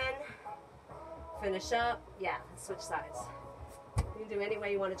breath in. Finish up. Yeah, switch sides. You can do any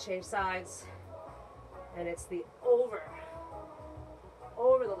way you want to change sides. And it's the over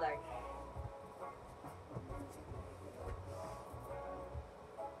the leg.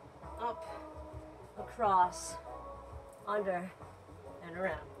 Up, across, under, and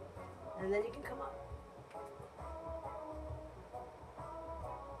around. And then you can come up.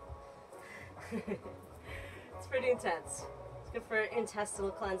 It's pretty intense. It's good for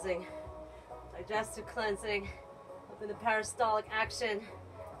intestinal cleansing, digestive cleansing, up in the peristaltic action.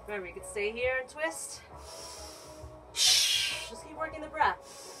 Remember, you can stay here and twist. Just keep working the breath.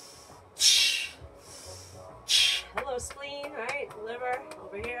 Hello, spleen, right? Liver,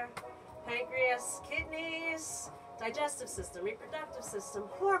 over here. Pancreas, kidneys, digestive system, reproductive system,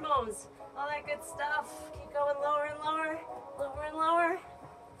 hormones, all that good stuff. Keep going lower and lower, lower and lower.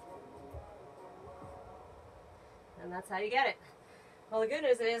 And that's how you get it. Well, the good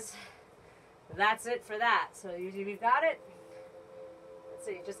news is, that's it for that. So you've got it.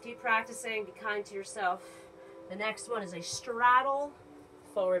 So you just keep practicing, be kind to yourself. The next one is a straddle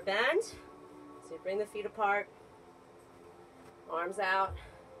forward bend. So you bring the feet apart, arms out,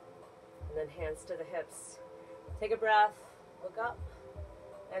 and then hands to the hips. Take a breath, look up,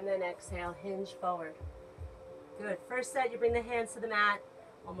 and then exhale, hinge forward. Good. First set, you bring the hands to the mat,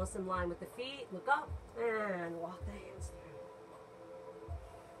 almost in line with the feet. Look up, and walk the hands through.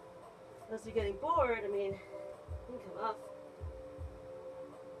 Unless you're getting bored, I mean, you can come up.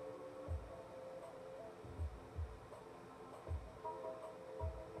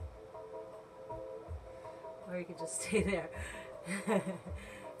 Or you could just stay there.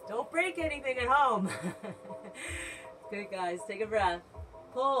 Don't break anything at home. Good, guys. Take a breath.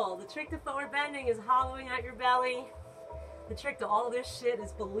 Pull. The trick to forward bending is hollowing out your belly. The trick to all this shit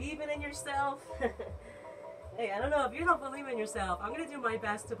is believing in yourself. Hey, I don't know if you don't believe in yourself. I'm going to do my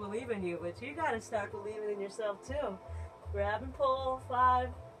best to believe in you, but you got to start believing in yourself too. Grab and pull. 5,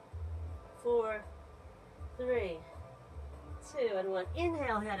 4, 3, 2, and 1.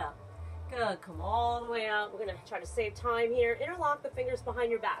 Inhale, head up. Good. Come all the way out. We're going to try to save time here. Interlock the fingers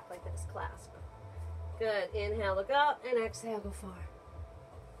behind your back like this. Clasp. Good. Inhale, look up, and exhale, go far.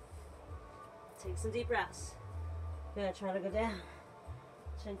 Take some deep breaths. Good. Try to go down.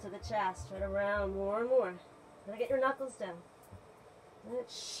 Chin to the chest. Try to round more and more. Try to get your knuckles down. Good.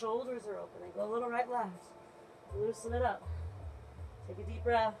 Shoulders are opening. Go a little right, left. Loosen it up. Take a deep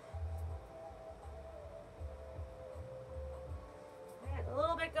breath. A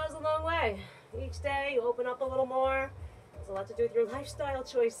little bit goes a long way. Each day you open up a little more. There's a lot to do with your lifestyle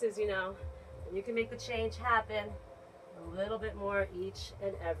choices, you know. And you can make the change happen a little bit more each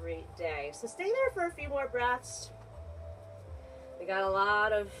and every day. So stay there for a few more breaths. We got a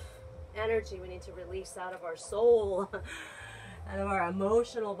lot of energy we need to release out of our soul, out of our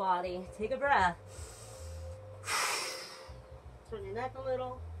emotional body. Take a breath. Turn your neck a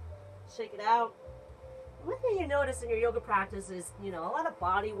little. Shake it out. One thing you notice in your yoga practice is, you know, a lot of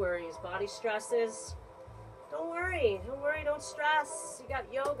body worries, body stresses. Don't worry, don't stress. You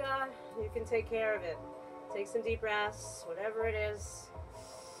got yoga, you can take care of it. Take some deep breaths, whatever it is.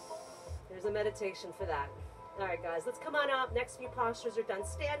 There's a meditation for that. All right, guys, let's come on up. Next few postures are done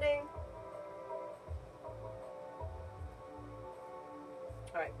standing.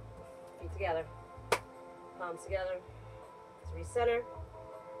 All right, feet together, palms together. Let's recenter,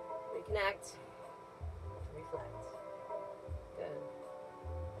 reconnect. Reflect. Good.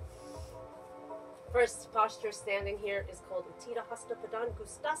 First posture standing here is called Uttita Hasta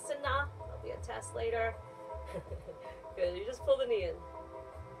Padangustasana. There'll be a test later. Good. You just pull the knee in.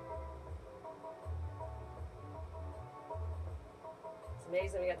 It's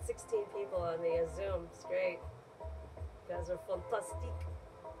amazing. We got 16 people on the Zoom. It's great. You guys are fantastic.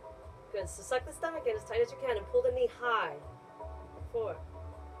 Good. So suck the stomach in as tight as you can and pull the knee high. 4,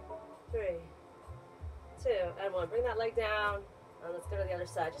 3, 2, and 1. Bring that leg down, and let's go to the other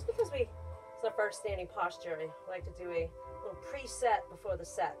side. Just because it's our first standing posture, I like to do a little preset before the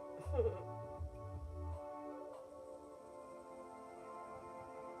set.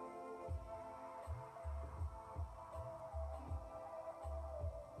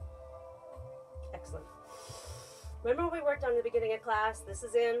 Excellent. Remember what we worked on at the beginning of class? This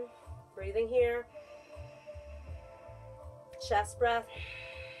is in, breathing here, chest breath.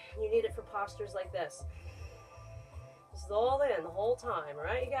 You need it for postures like this. This is all in the whole time, all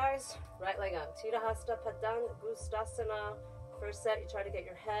right, you guys? Right leg up. Tirahasta Padang Gustasana. First set, you try to get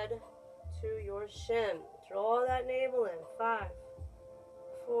your head to your shin. Draw that navel in. 5,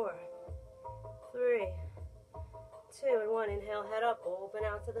 4, 3, 2, and 1. Inhale, head up, open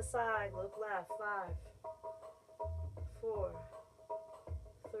out to the side. Look left. 5, 4,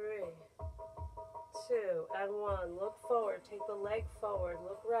 3, 2, and 1. Look forward. Take the leg forward.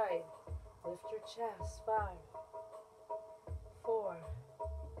 Look right. Lift your chest. 5, 4,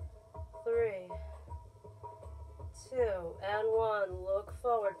 3, 2, and 1. Look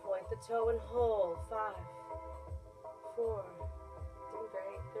forward. Point the toe and hold. 5, 4, doing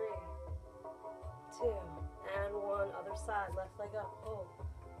great. 3, 2, and 1. Other side. Left leg up. Hold.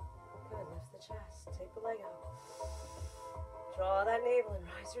 Good. Lift the chest. Take the leg out. Draw that navel and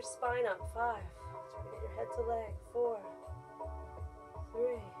rise your spine up. 5. Try to get your head to leg. 4, 3,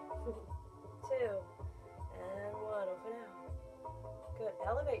 2, and 1. Open out. Good.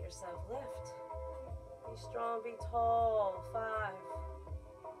 Elevate yourself. Lift. Be strong. Be tall. 5,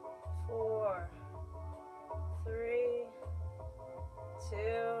 4, 3, 2,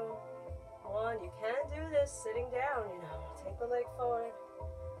 1. You can do this sitting down, you know. Take the leg forward.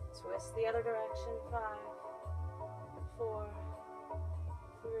 Twist the other direction. 5, 4,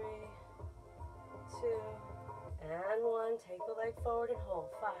 3, 2, and 1. Take the leg forward and hold.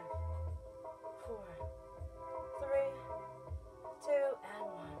 5, 4, 3, 2, and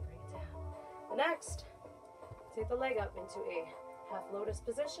 1. Bring it down. Next, take the leg up into a half lotus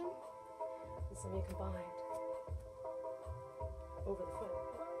position. And some of you combined over the foot.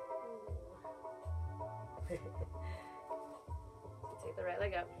 Take the right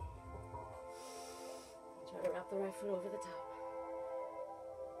leg up. Try to wrap the right foot over the top.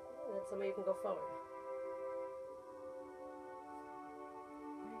 And then some of you can go forward.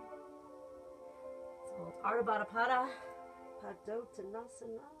 It's called Ardha Pada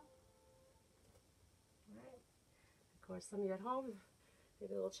Padottanasana. Right. Of course, some of you at home,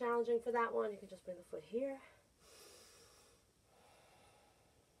 maybe a little challenging for that one. You can just bring the foot here.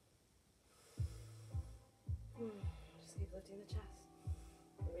 Just keep lifting the chest.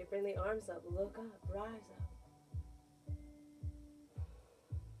 Maybe bring the arms up, look up, rise up.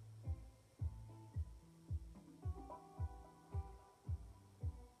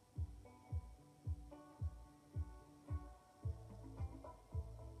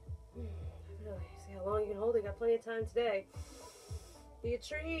 Really, see how long you can hold it. You got plenty of time today. Be a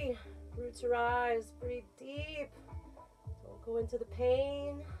tree, roots rise, breathe deep. Don't go into the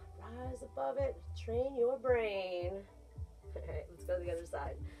pain. Rise above it. Train your brain. All right, let's go to the other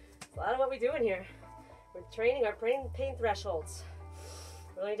side. It's a lot of what we do in here. We're training our pain thresholds.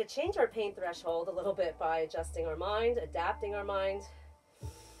 We're going to change our pain threshold a little bit by adjusting our mind, adapting our mind.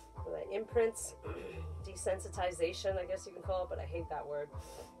 Imprints, desensitization, I guess you can call it, but I hate that word.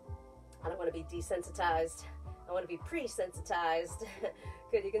 I don't want to be desensitized. I want to be pre-sensitized.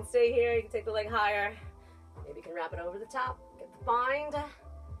 Good, you can stay here. You can take the leg higher. Maybe you can wrap it over the top. Get the bind.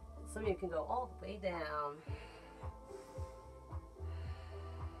 Some of you can go all the way down.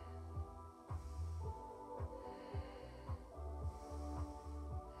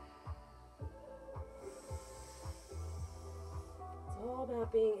 It's all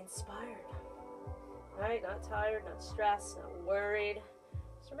about being inspired, right? Not tired, not stressed, not worried.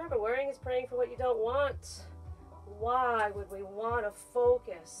 Just remember, worrying is praying for what you don't want. Why would we want to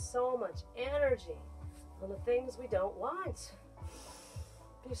focus so much energy on the things we don't want?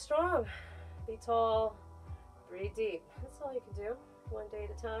 Be strong, be tall, breathe deep. That's all you can do. One day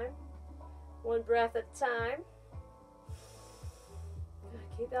at a time, one breath at a time.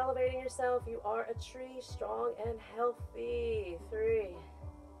 Keep elevating yourself. You are a tree, strong and healthy. 3,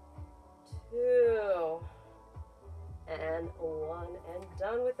 2, and 1. And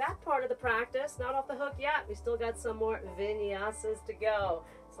done with that part of the practice. Not off the hook yet. We still got some more vinyasas to go.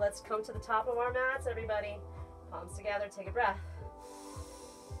 So let's come to the top of our mats, everybody. Palms together, take a breath.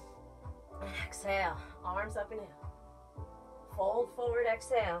 Exhale, arms up and in. Fold forward,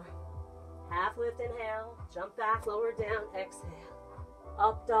 exhale. Half lift, inhale. Jump back, lower down, exhale.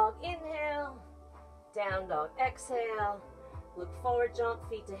 Up dog, inhale. Down dog, exhale. Look forward, jump,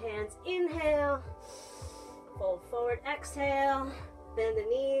 feet to hands, inhale. Fold forward, exhale. Bend the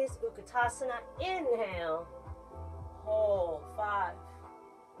knees, Utkatasana, inhale. Hold, 5,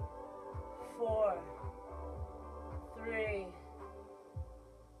 4, 3,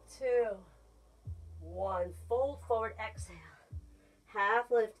 2, 1. Fold forward, exhale.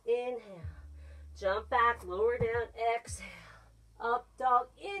 Half lift, inhale. Jump back, lower down, exhale. Up dog,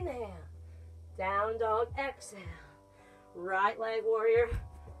 inhale. Down dog, exhale. Right leg warrior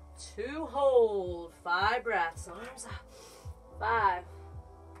 2 hold, 5 breaths, arms up, 5,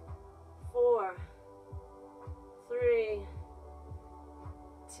 4, 3,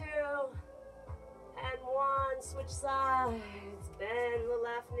 2, and 1, switch sides, bend the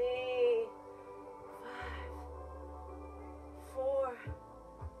left knee, 5, 4,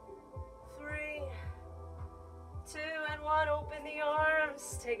 3, 2, and 1, open the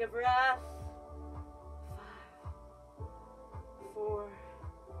arms, take a breath, 5, 4,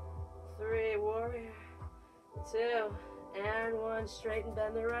 3, warrior, 2, and 1, straighten,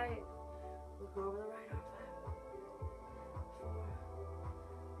 bend the right, look over the right arm,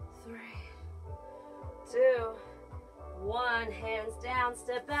 5, 4, 3, 2, 1, hands down,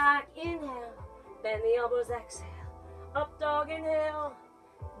 step back, inhale, bend the elbows, exhale, up dog, inhale,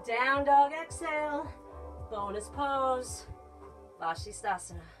 down dog, exhale, bonus pose,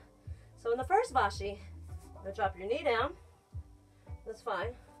 Vashisthasana. So in the first Vashi, I'm going to drop your knee down, that's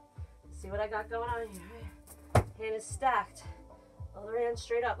fine, see what I got going on here, hand is stacked, other hand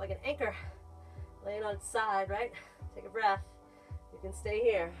straight up like an anchor, laying on its side, right, take a breath, you can stay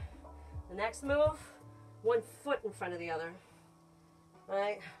here. The next move, 1 foot in front of the other,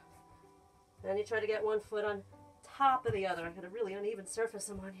 right? Then you try to get 1 foot on top of the other. I've got a really uneven surface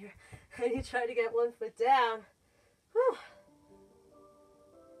I'm on here. And you try to get 1 foot down. Whew.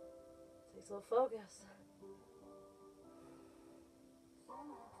 Takes a little focus.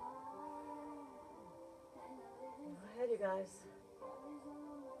 Go ahead, you guys.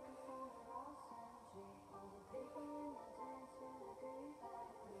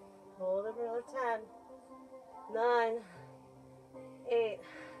 Hold it for another 10. 9, 8,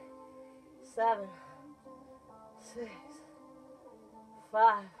 7, 6,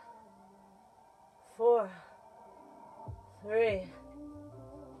 5, 4, 3,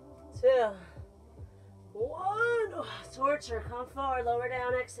 2, 1. Oh, torture. Come forward. Lower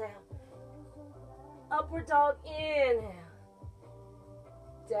down. Exhale. Upward dog. Inhale.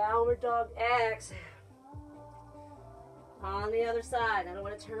 Downward dog. Exhale. On the other side. I don't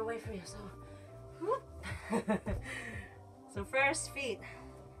want to turn away from you. So, whoop. So first feet,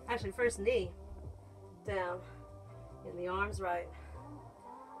 actually first knee down, and the arms right.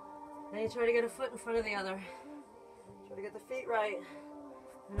 Then you try to get a foot in front of the other. Try to get the feet right,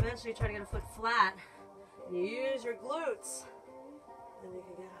 and eventually try to get a foot flat. And you use your glutes, and you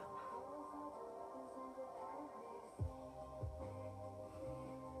can get up.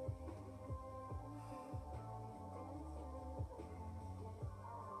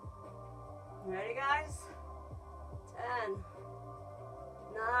 You ready, guys? 10,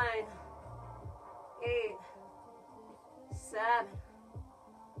 9, 8, 7,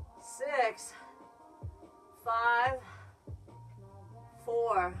 6, 5,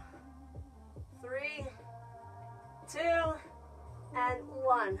 4, 3, 2, and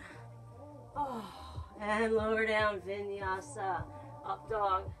 1. Oh, and lower down, vinyasa, up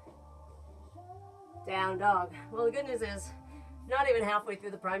dog, down dog. Well, the good news is, not even halfway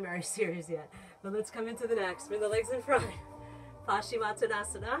through the primary series yet. But let's come into the next. Bring the legs in front.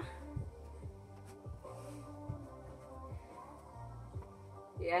 Paschimottanasana.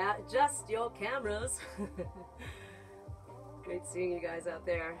 Yeah, adjust your cameras. Great seeing you guys out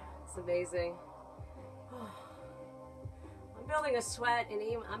there. It's amazing. I'm building a sweat and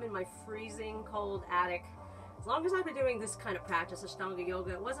I'm in my freezing cold attic. As long as I've been doing this kind of practice, Ashtanga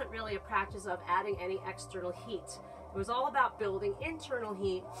yoga, it wasn't really a practice of adding any external heat. It was all about building internal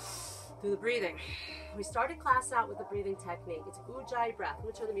heat through the breathing. We started class out with the breathing technique. It's Ujjayi breath. I'm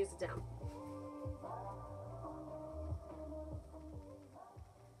going to turn the music down.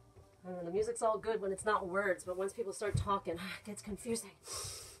 The music's all good when it's not words, but once people start talking, it gets confusing.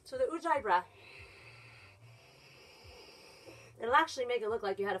 So the Ujjayi breath, it'll actually make it look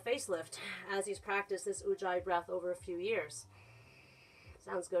like you had a facelift as you practice this Ujjayi breath over a few years.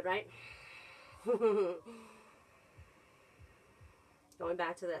 Sounds good, right? Going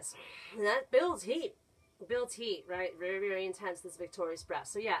back to this. And that builds heat. It builds heat, right? Very, very intense, this victorious breath.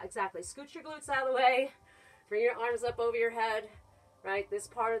 So yeah, exactly. Scoot your glutes out of the way. Bring your arms up over your head, right? This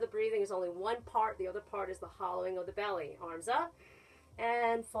part of the breathing is only one part. The other part is the hollowing of the belly. Arms up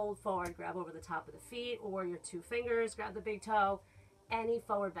and fold forward. Grab over the top of the feet or your 2 fingers. Grab the big toe. Any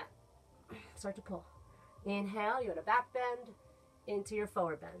forward bend. Start to pull. Inhale, you're going to back bend into your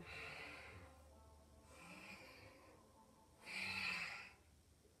forward bend.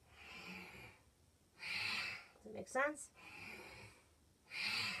 Does it make sense?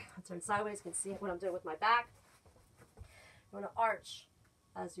 I'll turn sideways. You can see what I'm doing with my back. You want to arch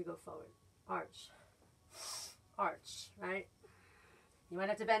as you go forward. Arch. Arch, right? You might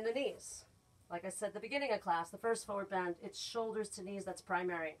have to bend the knees. Like I said at the beginning of class, the first forward bend, it's shoulders to knees, that's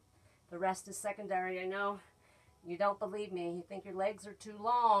primary. The rest is secondary. I know you don't believe me. You think your legs are too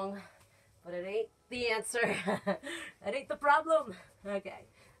long, but it ain't the answer. That ain't the problem. Okay,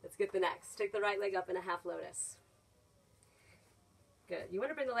 let's get the next. Take the right leg up in a half lotus. Good. You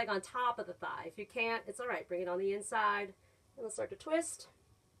want to bring the leg on top of the thigh. If you can't, it's all right. Bring it on the inside. And let's start to twist.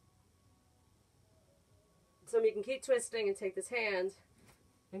 So you can keep twisting and take this hand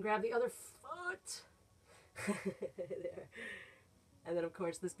and grab the other foot. There. And then, of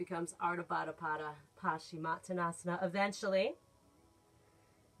course, this becomes Ardha Baddha Pada Paschimottanasana. Eventually,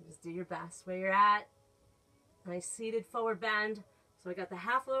 just do your best where you're at. Nice seated forward bend. So I got the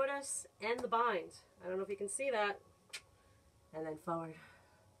half lotus and the bind. I don't know if you can see that. And then forward.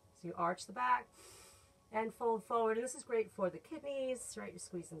 So you arch the back and fold forward. And this is great for the kidneys, right? You're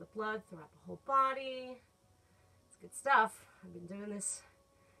squeezing the blood throughout the whole body. It's good stuff. I've been doing this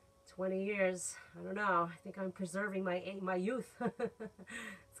 20 years. I don't know. I think I'm preserving my youth.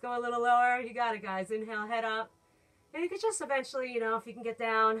 Let's go a little lower. You got it, guys. Inhale, head up. And you could just eventually, you know, if you can get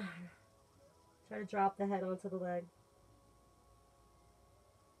down, try to drop the head onto the leg.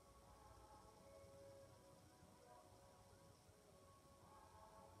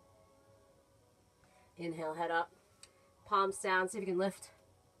 Inhale, head up. Palms down. See if you can lift.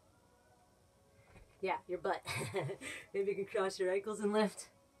 Yeah, your butt. Maybe you can cross your ankles and lift.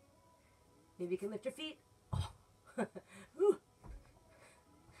 Maybe you can lift your feet. Oh. I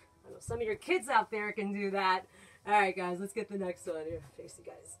know some of your kids out there can do that. All right, guys, let's get the next one. Here, face you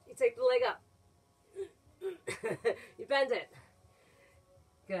guys. You take the leg up. You bend it.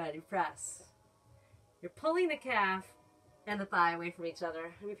 Good, you press. You're pulling the calf and the thigh away from each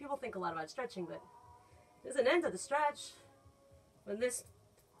other. I mean, people think a lot about stretching, but there's an end to the stretch. When this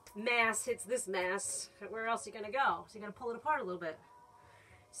mass hits this mass, where else are you going to go? So you got to pull it apart a little bit.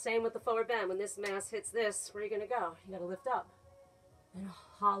 Same with the forward bend. When this mass hits this, where are you going to go? You got to lift up and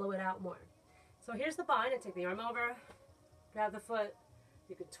hollow it out more. So here's the bind. And take the arm over, grab the foot.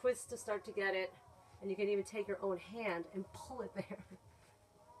 You can twist to start to get it, and you can even take your own hand and pull it there.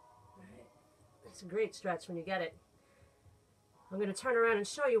 All right. It's a great stretch when you get it. I'm going to turn around and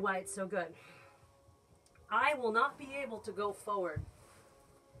show you why it's so good. I will not be able to go forward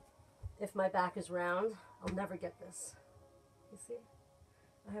if my back is round. I'll never get this. You see?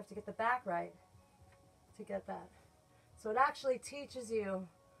 I have to get the back right to get that. So it actually teaches you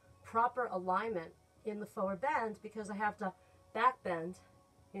proper alignment in the forward bend because I have to back bend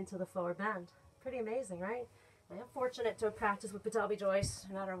into the forward bend. Pretty amazing, right? I am fortunate to have practiced with Patabi Joyce,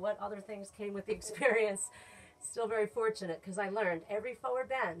 no matter what other things came with the experience. Still very fortunate because I learned every forward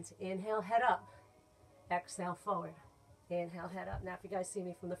bend. Inhale, head up. Exhale, forward. Inhale, head up. Now if you guys see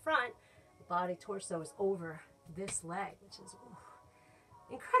me from the front, the body torso is over this leg, which is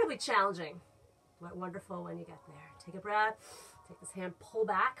incredibly challenging, but wonderful when you get there. Take a breath. Take this hand, pull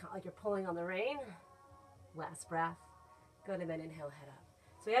back like you're pulling on the rein. Last breath. Good, and then inhale, head up.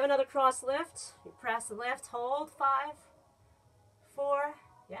 So we have another cross lift. You press and lift. Hold. 5, 4.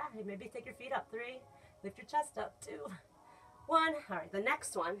 Yeah, maybe take your feet up. 3. Lift your chest up. 2, 1. All right, the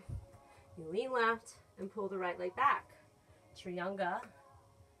next one. You lean left and pull the right leg back. Trianga.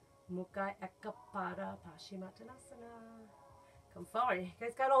 Mukha Ekapada Paschimottanasana. Come forward. You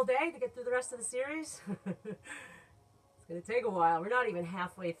guys got all day to get through the rest of the series? It's going to take a while. We're not even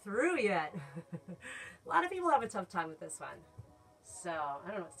halfway through yet. A lot of people have a tough time with this one. So, I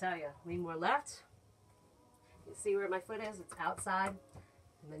don't know what to tell you. Lean more left. You see where my foot is? It's outside.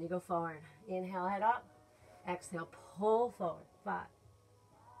 And then you go forward. Inhale, head up. Exhale, pull forward. 5,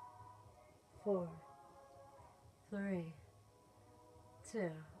 4, 3,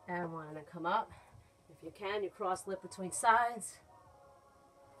 2, and 1. And then come up. If you can, you cross lip between sides.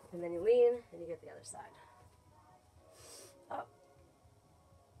 And then you lean, and you get the other side. Up.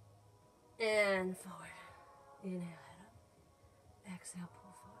 And forward. Inhale, head up. Exhale,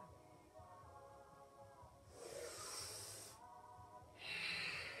 pull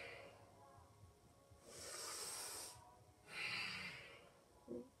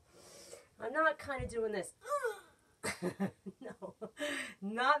forward. I'm not kind of doing this. No,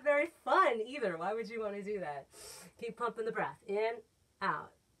 not very fun either. Why would you want to do that? Keep pumping the breath. In,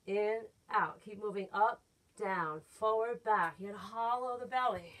 out, Keep moving up, down, forward, back. You gotta hollow the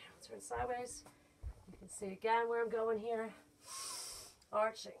belly. Turn sideways. You can see again where I'm going here.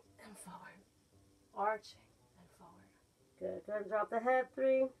 Arching and forward. Arching and forward. Good. Go ahead and drop the head.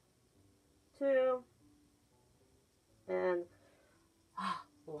 3, 2, and 1.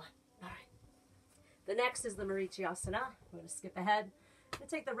 All right. The next is the Marichiasana. I'm going to skip ahead. I'm going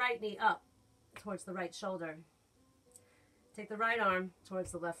to take the right knee up towards the right shoulder. Take the right arm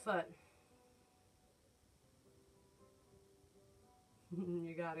towards the left foot.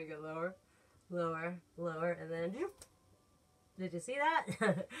 You gotta go lower, lower, lower, and then, did you see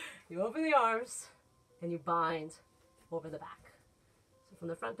that? You open the arms and you bind over the back. So from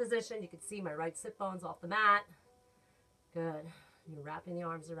the front position, you can see my right sit bones off the mat. Good. You're wrapping the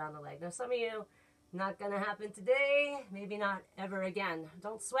arms around the leg. Now some of you, not gonna happen today, maybe not ever again.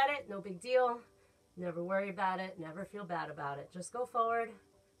 Don't sweat it, no big deal. Never worry about it, never feel bad about it. Just go forward,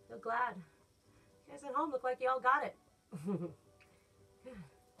 feel glad. You guys at home look like you all got it. Good.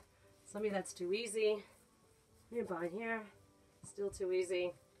 Some of you that's too easy. You bind here, still too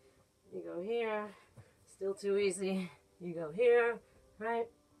easy. You go here, still too easy. You go here, right?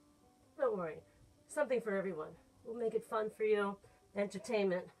 Don't worry, something for everyone. We'll make it fun for you,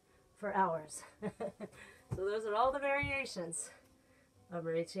 entertainment for hours. So those are all the variations of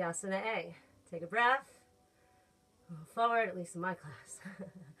Marichiasana A. Take a breath, move forward, at least in my class.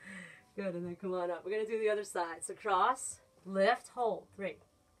 Good, and then come on up. We're gonna do the other side. So cross, lift, hold. 3,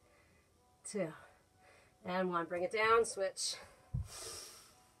 2, and 1. Bring it down, switch.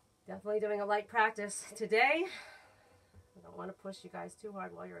 Definitely doing a light practice today. I don't want to push you guys too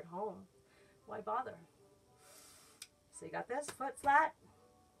hard while you're at home. Why bother? So you got this, foot flat,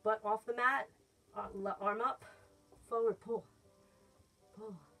 butt off the mat, arm up, forward, pull,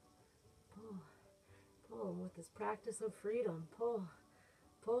 pull, pull, pull. And with this practice of freedom, pull,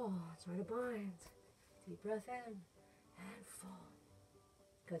 pull, try to bind. Deep breath in and full.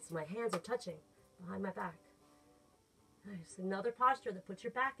 Good, so my hands are touching behind my back. Nice, another posture that puts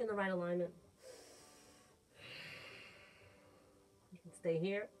your back in the right alignment. You can stay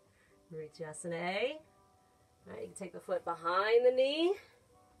here, Marichiasana A. All right, you can take the foot behind the knee,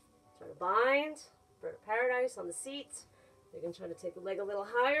 try to bind, bird of paradise on the seat. You can try to take the leg a little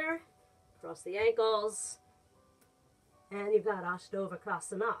higher, cross the ankles, and you've got Ashtanga.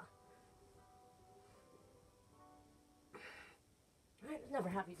 All right, never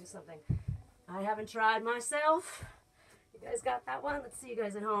have you do something I haven't tried myself. You guys got that one? Let's see you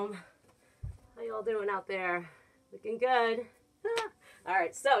guys at home. How you all doing out there? Looking good. All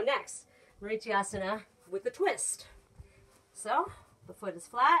right, so next, Marichiasana with the twist. So the foot is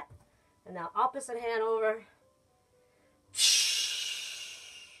flat, and now opposite hand over,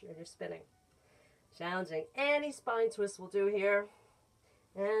 and you're spinning. Challenging. Any spine twist will do here,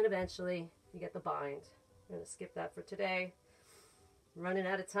 and eventually you get the bind. I'm gonna skip that for today. I'm running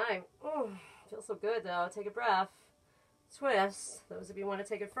out of time. Oh, feels so good though. Take a breath. Twist. Those of you who want to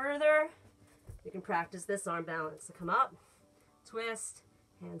take it further, you can practice this arm balance. So come up, twist,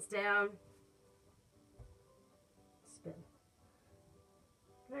 hands down, spin.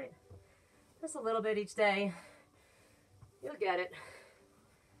 Right. Just a little bit each day. You'll get it.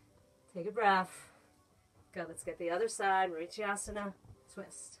 Take a breath. Good, let's get the other side. Marichiasana,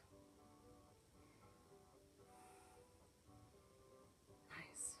 twist.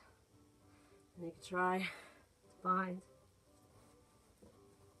 Nice. And you can try to bind.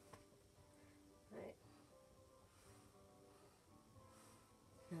 Right.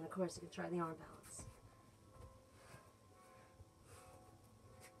 And of course you can try the arm balance.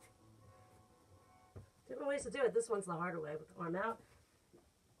 Different ways to do it. This one's the harder way with the arm out.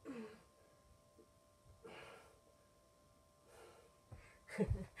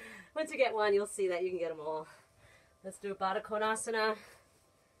 Once you get one, you'll see that you can get them all. Let's do Baddha Konasana.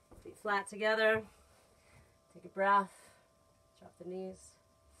 Feet flat together. Take a breath. Drop the knees.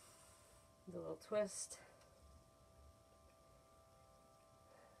 Do a little twist.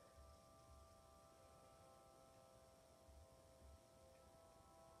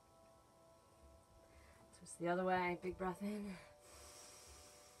 Twist the other way. Big breath in.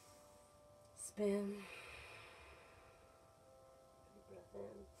 Spin. Big breath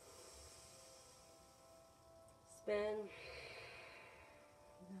in. Spin.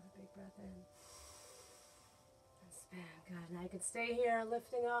 Another big breath in. And spin. Good. Now you can stay here,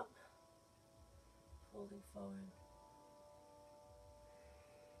 lifting up, folding forward.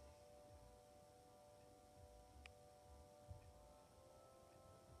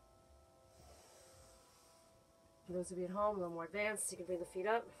 For those of you at home, a little more advanced, you can bring the feet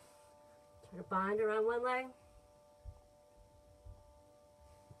up. Try to bind around one leg.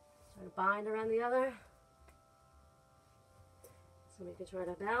 Try to bind around the other. So we can try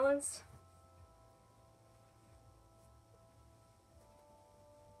to balance.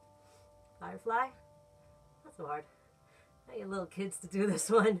 Firefly. Not so hard. I get little kids to do this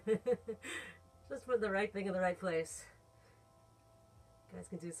one. Just put the right thing in the right place. You guys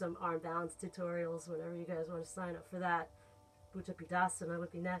can do some arm balance tutorials whenever you guys want to sign up for that. Bhujapadasana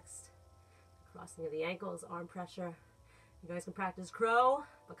would be next. Crossing of the ankles, arm pressure. You guys can practice crow,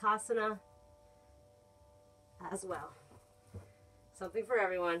 Bakasana as well. Something for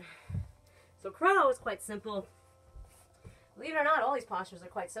everyone. So crow is quite simple. Believe it or not, all these postures are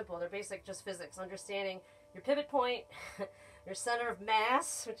quite simple. They're basic, just physics. Understanding your pivot point, your center of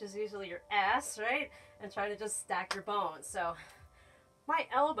mass, which is usually your ass, right? And trying to just stack your bones. So my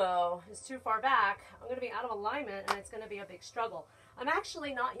elbow is too far back. I'm going to be out of alignment, and it's going to be a big struggle. I'm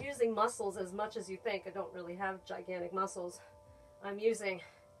actually not using muscles as much as you think. I don't really have gigantic muscles. I'm using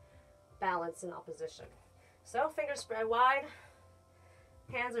balance and opposition. So fingers spread wide.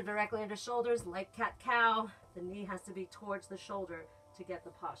 Hands are directly under shoulders, like cat-cow. The knee has to be towards the shoulder to get the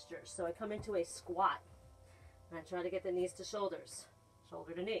posture. So I come into a squat, and I try to get the knees to shoulders,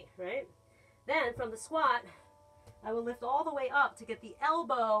 shoulder to knee, right? Then from the squat, I will lift all the way up to get the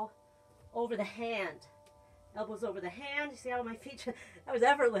elbow over the hand. Elbows over the hand. You see how my feet, that was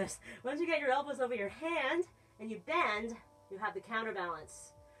effortless. Once you get your elbows over your hand and you bend, you have the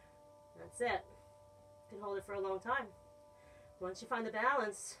counterbalance. That's it. You can hold it for a long time. Once you find the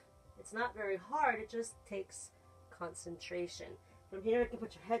balance, it's not very hard. It just takes concentration. From here, you can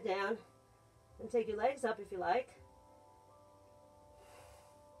put your head down and take your legs up if you like.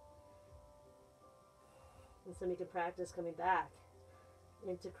 And some you can practice coming back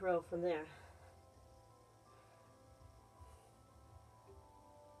into crow from there.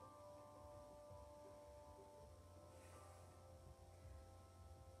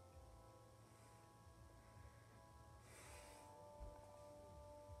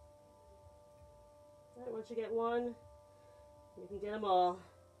 Once you get one, you can get them all.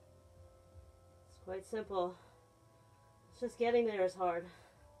 It's quite simple. It's just getting there is hard.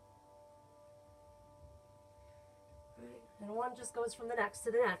 And one just goes from the next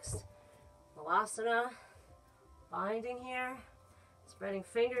to the next. Balasana, binding here, spreading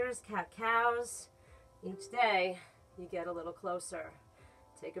fingers, cat-cows. Each day, you get a little closer.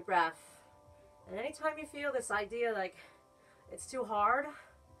 Take a breath. And anytime you feel this idea like it's too hard,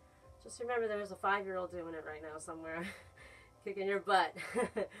 just remember there's a 5-year-old doing it right now somewhere, kicking your butt.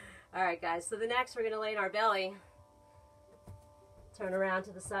 All right, guys, so the next we're going to lay in our belly. Turn around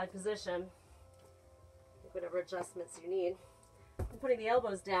to the side position. Make whatever adjustments you need. I'm putting the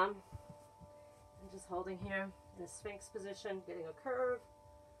elbows down and just holding here in a sphinx position, getting a curve.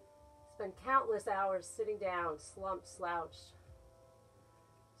 Spend countless hours sitting down, slumped, slouched.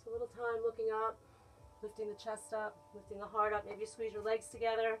 Just a little time looking up, lifting the chest up, lifting the heart up. Maybe you squeeze your legs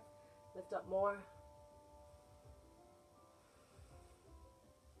together. Lift up more.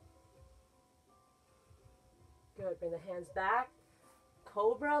 Good. Bring the hands back.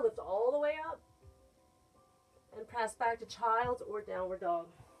 Cobra. Lift all the way up. And press back to child or downward dog.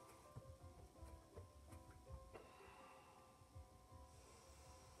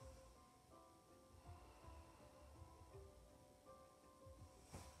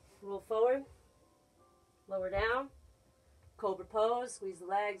 Roll forward. Lower down. Cobra pose, squeeze the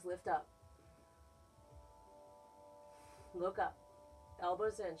legs, lift up. Look up.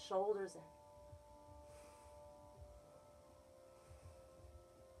 Elbows in, shoulders in.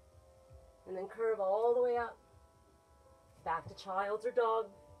 And then curve all the way up. Back to child or dog.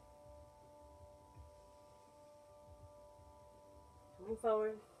 Coming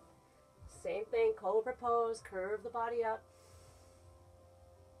forward. Same thing, cobra pose, curve the body up.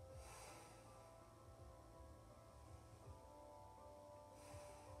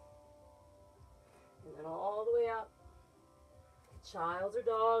 And then all the way up. Child or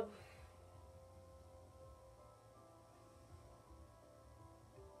dog.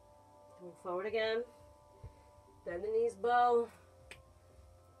 Coming forward again. Bend the knees, bow.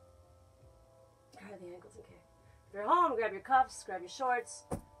 Grab the ankles and kick. If you're home, grab your cuffs, grab your shorts.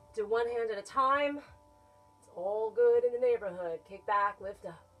 Do one hand at a time. It's all good in the neighborhood. Kick back, lift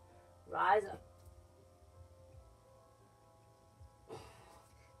up. Rise up.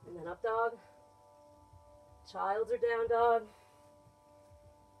 And then up dog. Child or down dog.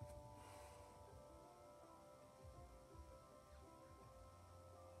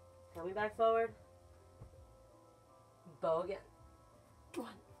 Coming back forward. Bow again. 1,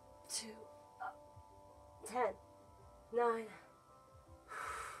 2, up. 10, 9. All right,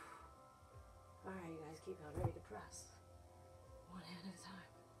 you guys keep on ready to press. One hand at a time.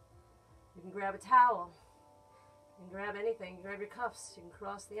 You can grab a towel. You can grab anything. You can grab your cuffs. You can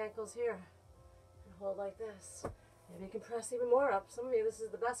cross the ankles here and hold like this. Maybe you can press even more up. Some of you, this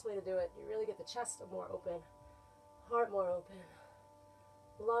is the best way to do it. You really get the chest more open, heart more open,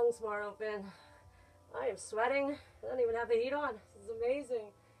 lungs more open. I am sweating. I don't even have the heat on. This is amazing.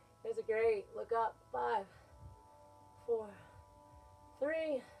 You guys are great. Look up. 5, 4,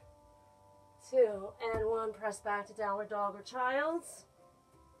 3, 2, and 1. Press back to downward dog or child's.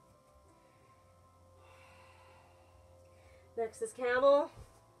 Next is camel.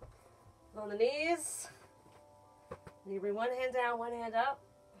 On the knees. And you bring one hand down, one hand up.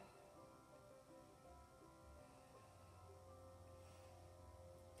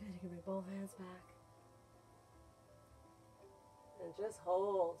 Good, you can bring both hands back. And just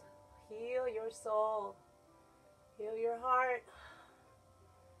hold. Heal your soul. Heal your heart.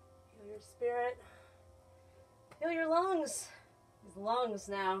 Heal your spirit. Heal your lungs. These lungs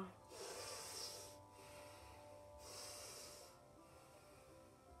now.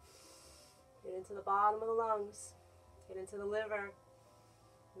 Get into the bottom of the lungs. Get into the liver.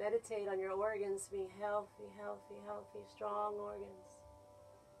 Meditate on your organs being healthy, healthy, healthy, strong organs.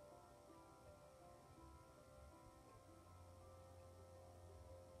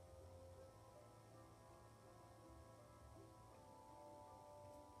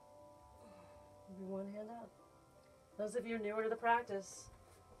 Bring one hand up. Those of you newer to the practice,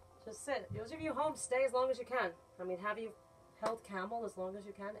 just sit. Those of you home, stay as long as you can. I mean, have you held camel as long as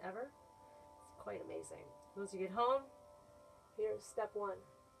you can ever? It's quite amazing. Those of you at home, here's step 1.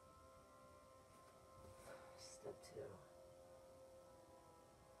 Step 2.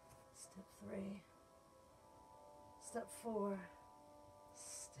 Step 3. Step 4.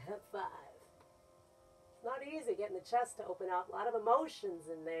 Step 5. It's not easy getting the chest to open up. A lot of emotions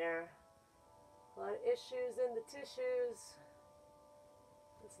in there. A lot of issues in the tissues.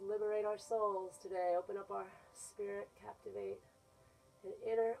 Let's liberate our souls today. Open up our spirit. Captivate an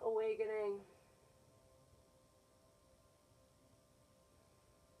inner awakening.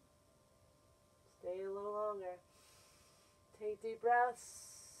 Stay a little longer. Take deep breaths.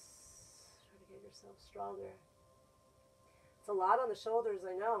 Try to get yourself stronger. It's a lot on the shoulders,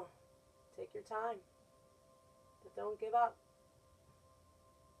 I know. Take your time. But don't give up.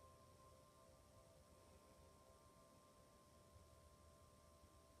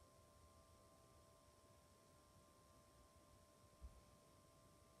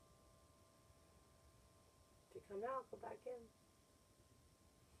 If you come out, go back in.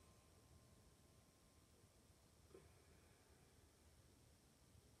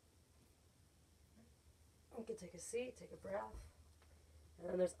 You can take a seat, take a breath. And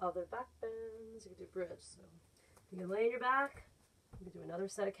then there's other back bends. You can do bridge. So you can lay on your back. You can do another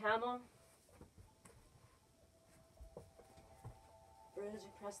set of camel. Bridge, you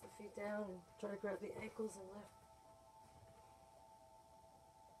press the feet down and try to grab the ankles and lift.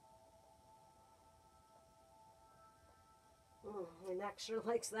 My neck sure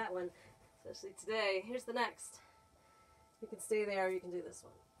likes that one, especially today. Here's the next. You can stay there or you can do this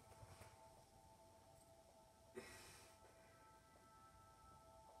one.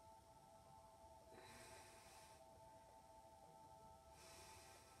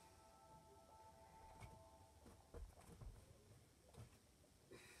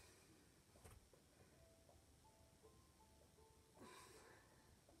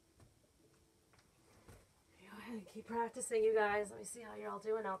 Keep practicing, you guys. Let me see how you're all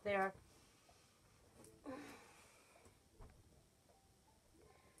doing out there.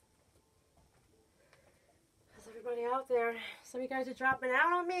 How's everybody out there? Some of you guys are dropping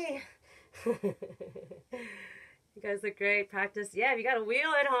out on me. You guys look great. Practice. Yeah, if you got a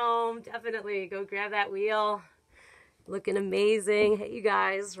wheel at home, definitely go grab that wheel. Looking amazing. Hey, you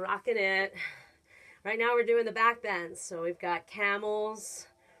guys, rocking it. Right now we're doing the back bends. So we've got camels,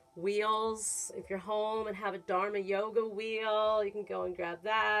 wheels. If you're home and have a Dharma yoga wheel, you can go and grab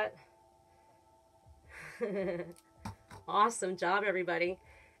that. Awesome job, everybody.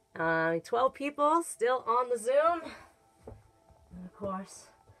 12 people still on the Zoom. And of course,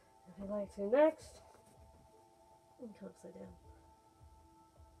 if you'd like to next, you can come upside down.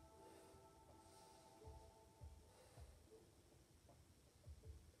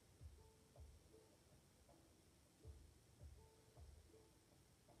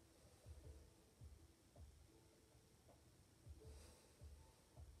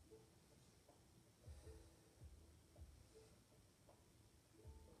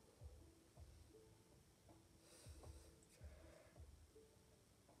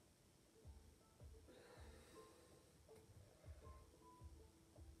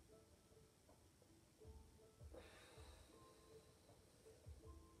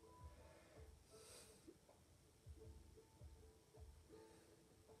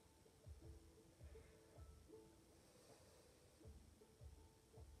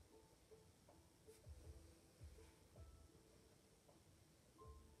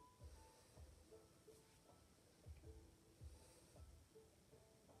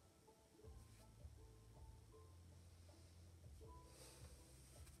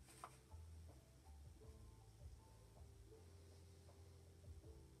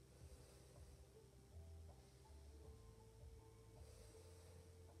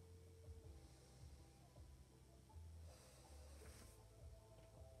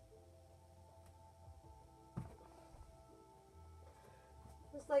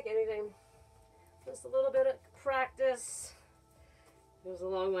 like anything, just a little bit of practice goes a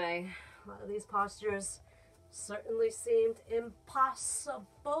long way. A lot of these postures certainly seemed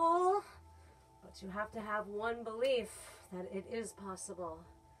impossible, but you have to have one belief that it is possible,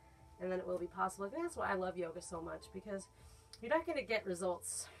 and then it will be possible. I think that's why I love yoga so much, because you're not going to get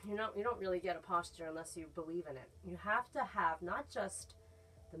results. You don't really get a posture unless you believe in it. You have to have not just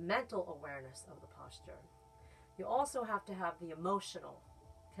the mental awareness of the posture. You also have to have the emotional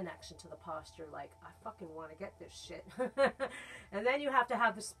connection to the posture, like, I fucking want to get this shit. And then you have to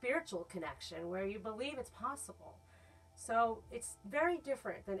have the spiritual connection where you believe it's possible. So it's very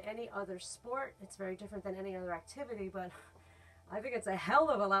different than any other sport. It's very different than any other activity, but I think it's a hell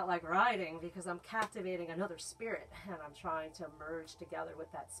of a lot like riding, because I'm captivating another spirit and I'm trying to merge together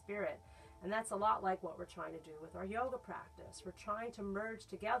with that spirit. And that's a lot like what we're trying to do with our yoga practice. We're trying to merge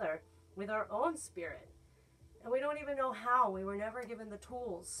together with our own spirit. And we don't even know how. We were never given the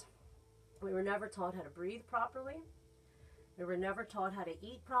tools. We were never taught how to breathe properly. We were never taught how to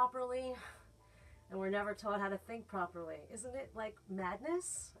eat properly. And we're never taught how to think properly. Isn't it like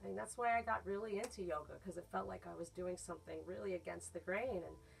madness? I mean, that's why I got really into yoga, because it felt like I was doing something really against the grain.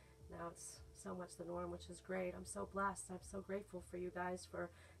 And now it's so much the norm, which is great. I'm so blessed. I'm so grateful for you guys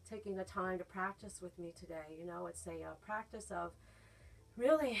for taking the time to practice with me today. You know, it's a practice of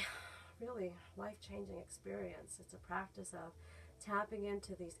really life-changing experience. It's a practice of tapping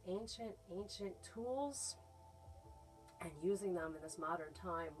into these ancient tools and using them in this modern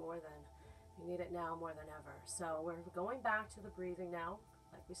time more than you need it now, more than ever. So we're going back to the breathing now,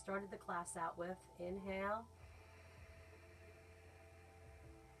 like we started the class out with. Inhale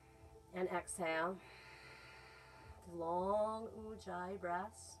and exhale. Long ujjayi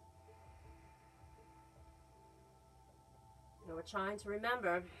breaths. And we're trying to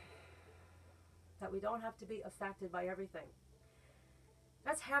remember that we don't have to be affected by everything.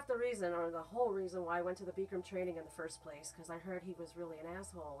 That's half the reason, or the whole reason, why I went to the Bikram training in the first place, because I heard he was really an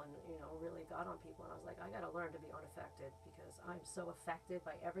asshole and, really got on people. And I was like, I got to learn to be unaffected, because I'm so affected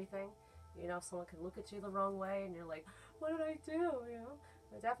by everything. Someone can look at you the wrong way and you're like, what did I do?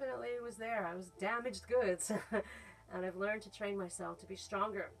 I definitely was there. I was damaged goods. And I've learned to train myself to be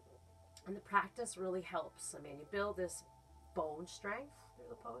stronger. And the practice really helps. I mean, you build this bone strength through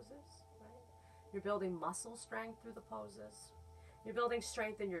the poses, right? You're building muscle strength through the poses. You're building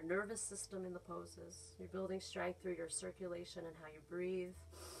strength in your nervous system in the poses. You're building strength through your circulation and how you breathe.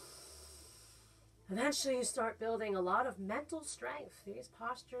 Eventually you start building a lot of mental strength. These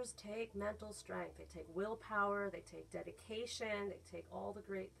postures take mental strength. They take willpower. They take dedication. They take all the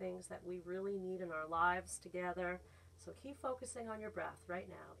great things that we really need in our lives together. So keep focusing on your breath right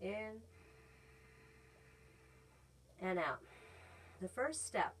now. In and out. The first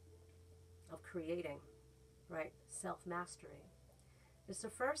step of creating, right, self-mastery is to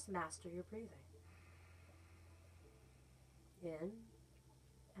first master your breathing. In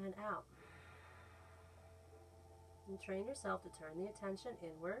and out. And train yourself to turn the attention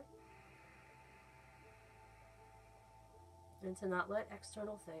inward and to not let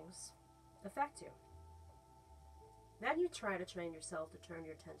external things affect you. Then you try to train yourself to turn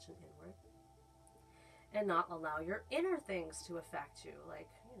your attention inward and not allow your inner things to affect you, like,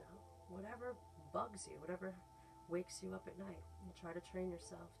 whatever bugs you, whatever wakes you up at night. You try to train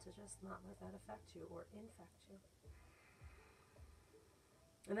yourself to just not let that affect you or infect you.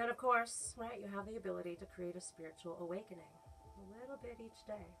 And then, of course, right, you have the ability to create a spiritual awakening, a little bit each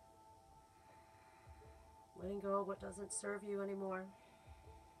day. Letting go of what doesn't serve you anymore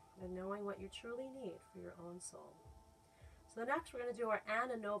and knowing what you truly need for your own soul. So next we're going to do our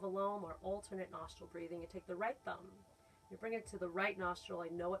Ananolom, or alternate nostril breathing. You take the right thumb, you bring it to the right nostril. I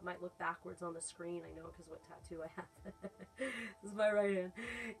know it might look backwards on the screen. I know because what tattoo I have. This is my right hand.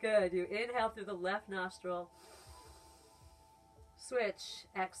 Good. You inhale through the left nostril. Switch.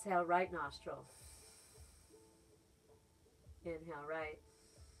 Exhale, right nostril. Inhale, right.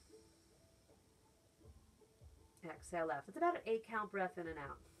 Exhale, left. It's about an 8-count breath in and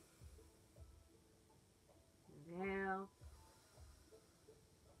out. Inhale.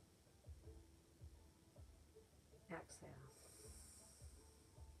 Exhale.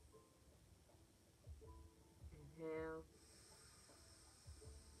 Inhale.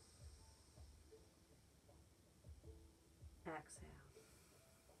 Exhale.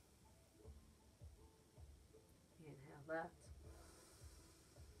 Inhale left.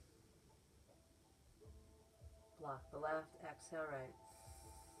 Block the left. Exhale right.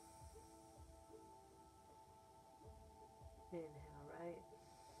 Inhale right.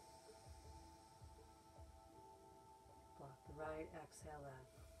 Block the right. Exhale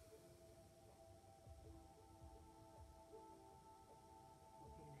left.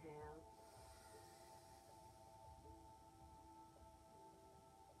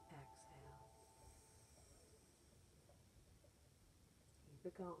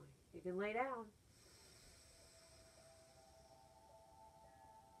 it going. You can lay down.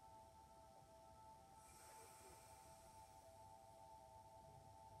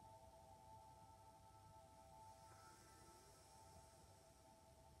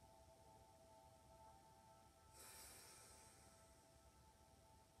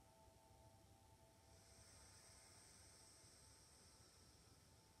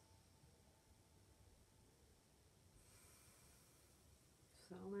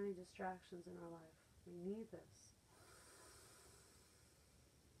 So many distractions in our life. We need this.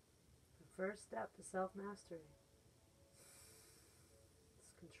 The first step to self-mastery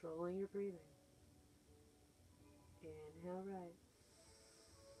is controlling your breathing. Inhale right.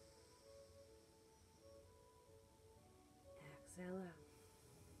 Exhale out.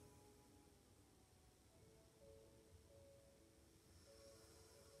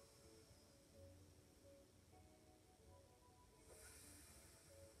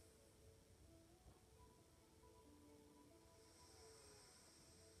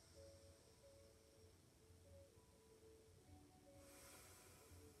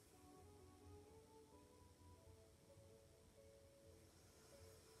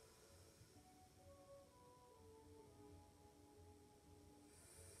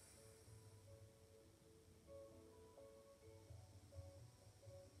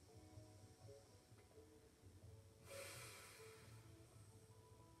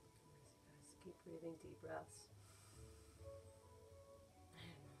 Keep breathing deep breaths.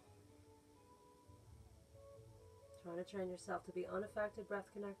 Try to train yourself to be unaffected, breath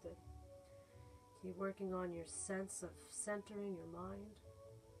connected. Keep working on your sense of centering your mind,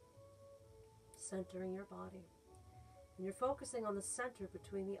 centering your body. And you're focusing on the center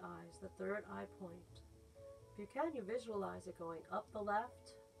between the eyes, the third eye point. If you can, you visualize it going up the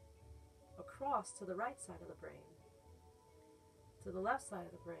left, across to the right side of the brain, to the left side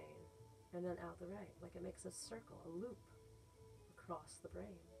of the brain, and then out the right, like it makes a circle, a loop across the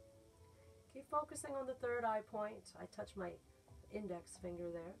brain. Keep focusing on the third eye point. I touch my index finger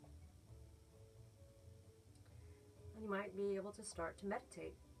there. And you might be able to start to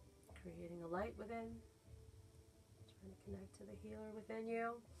meditate, creating a light within, trying to connect to the healer within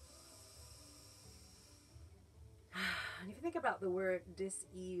you. And if you think about the word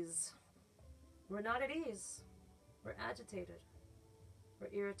dis-ease, we're not at ease. We're agitated.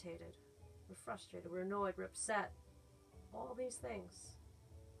 We're irritated. We're frustrated. We're annoyed. We're upset. All these things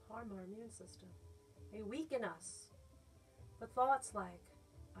harm our immune system. They weaken us. But thoughts like,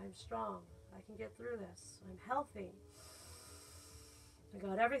 I'm strong. I can get through this. I'm healthy. I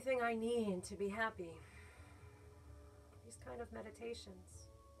got everything I need to be happy. These kind of meditations,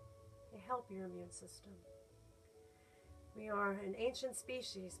 they help your immune system. We are an ancient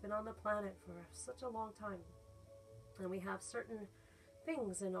species, been on the planet for such a long time. And we have certain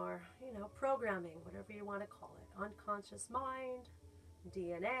things in our, programming, whatever you want to call it. Unconscious mind,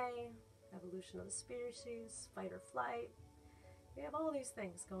 DNA, evolution of the species, fight or flight. We have all these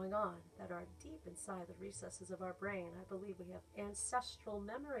things going on that are deep inside the recesses of our brain. I believe we have ancestral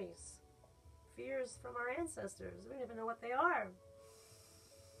memories, fears from our ancestors. We don't even know what they are.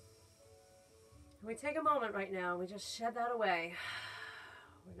 And we take a moment right now and we just shed that away.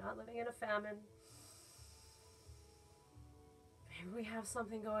 We're not living in a famine. Maybe we have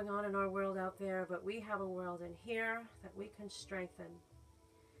something going on in our world out there, but we have a world in here that we can strengthen.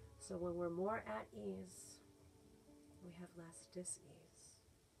 So when we're more at ease, we have less dis-ease.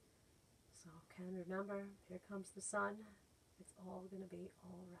 So can remember, here comes the sun. It's all going to be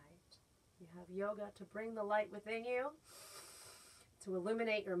all right. You have yoga to bring the light within you, to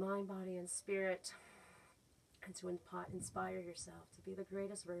illuminate your mind, body, and spirit, and to inspire yourself to be the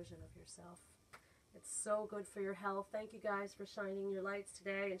greatest version of yourself. It's so good for your health. Thank you guys for shining your lights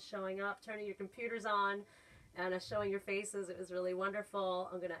today and showing up, turning your computers on, and showing your faces. It was really wonderful.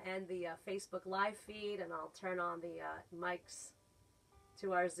 I'm going to end the Facebook live feed, and I'll turn on the mics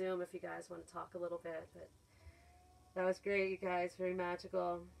to our Zoom if you guys want to talk a little bit. But that was great, you guys. Very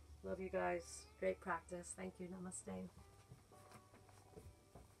magical. Love you guys. Great practice. Thank you. Namaste.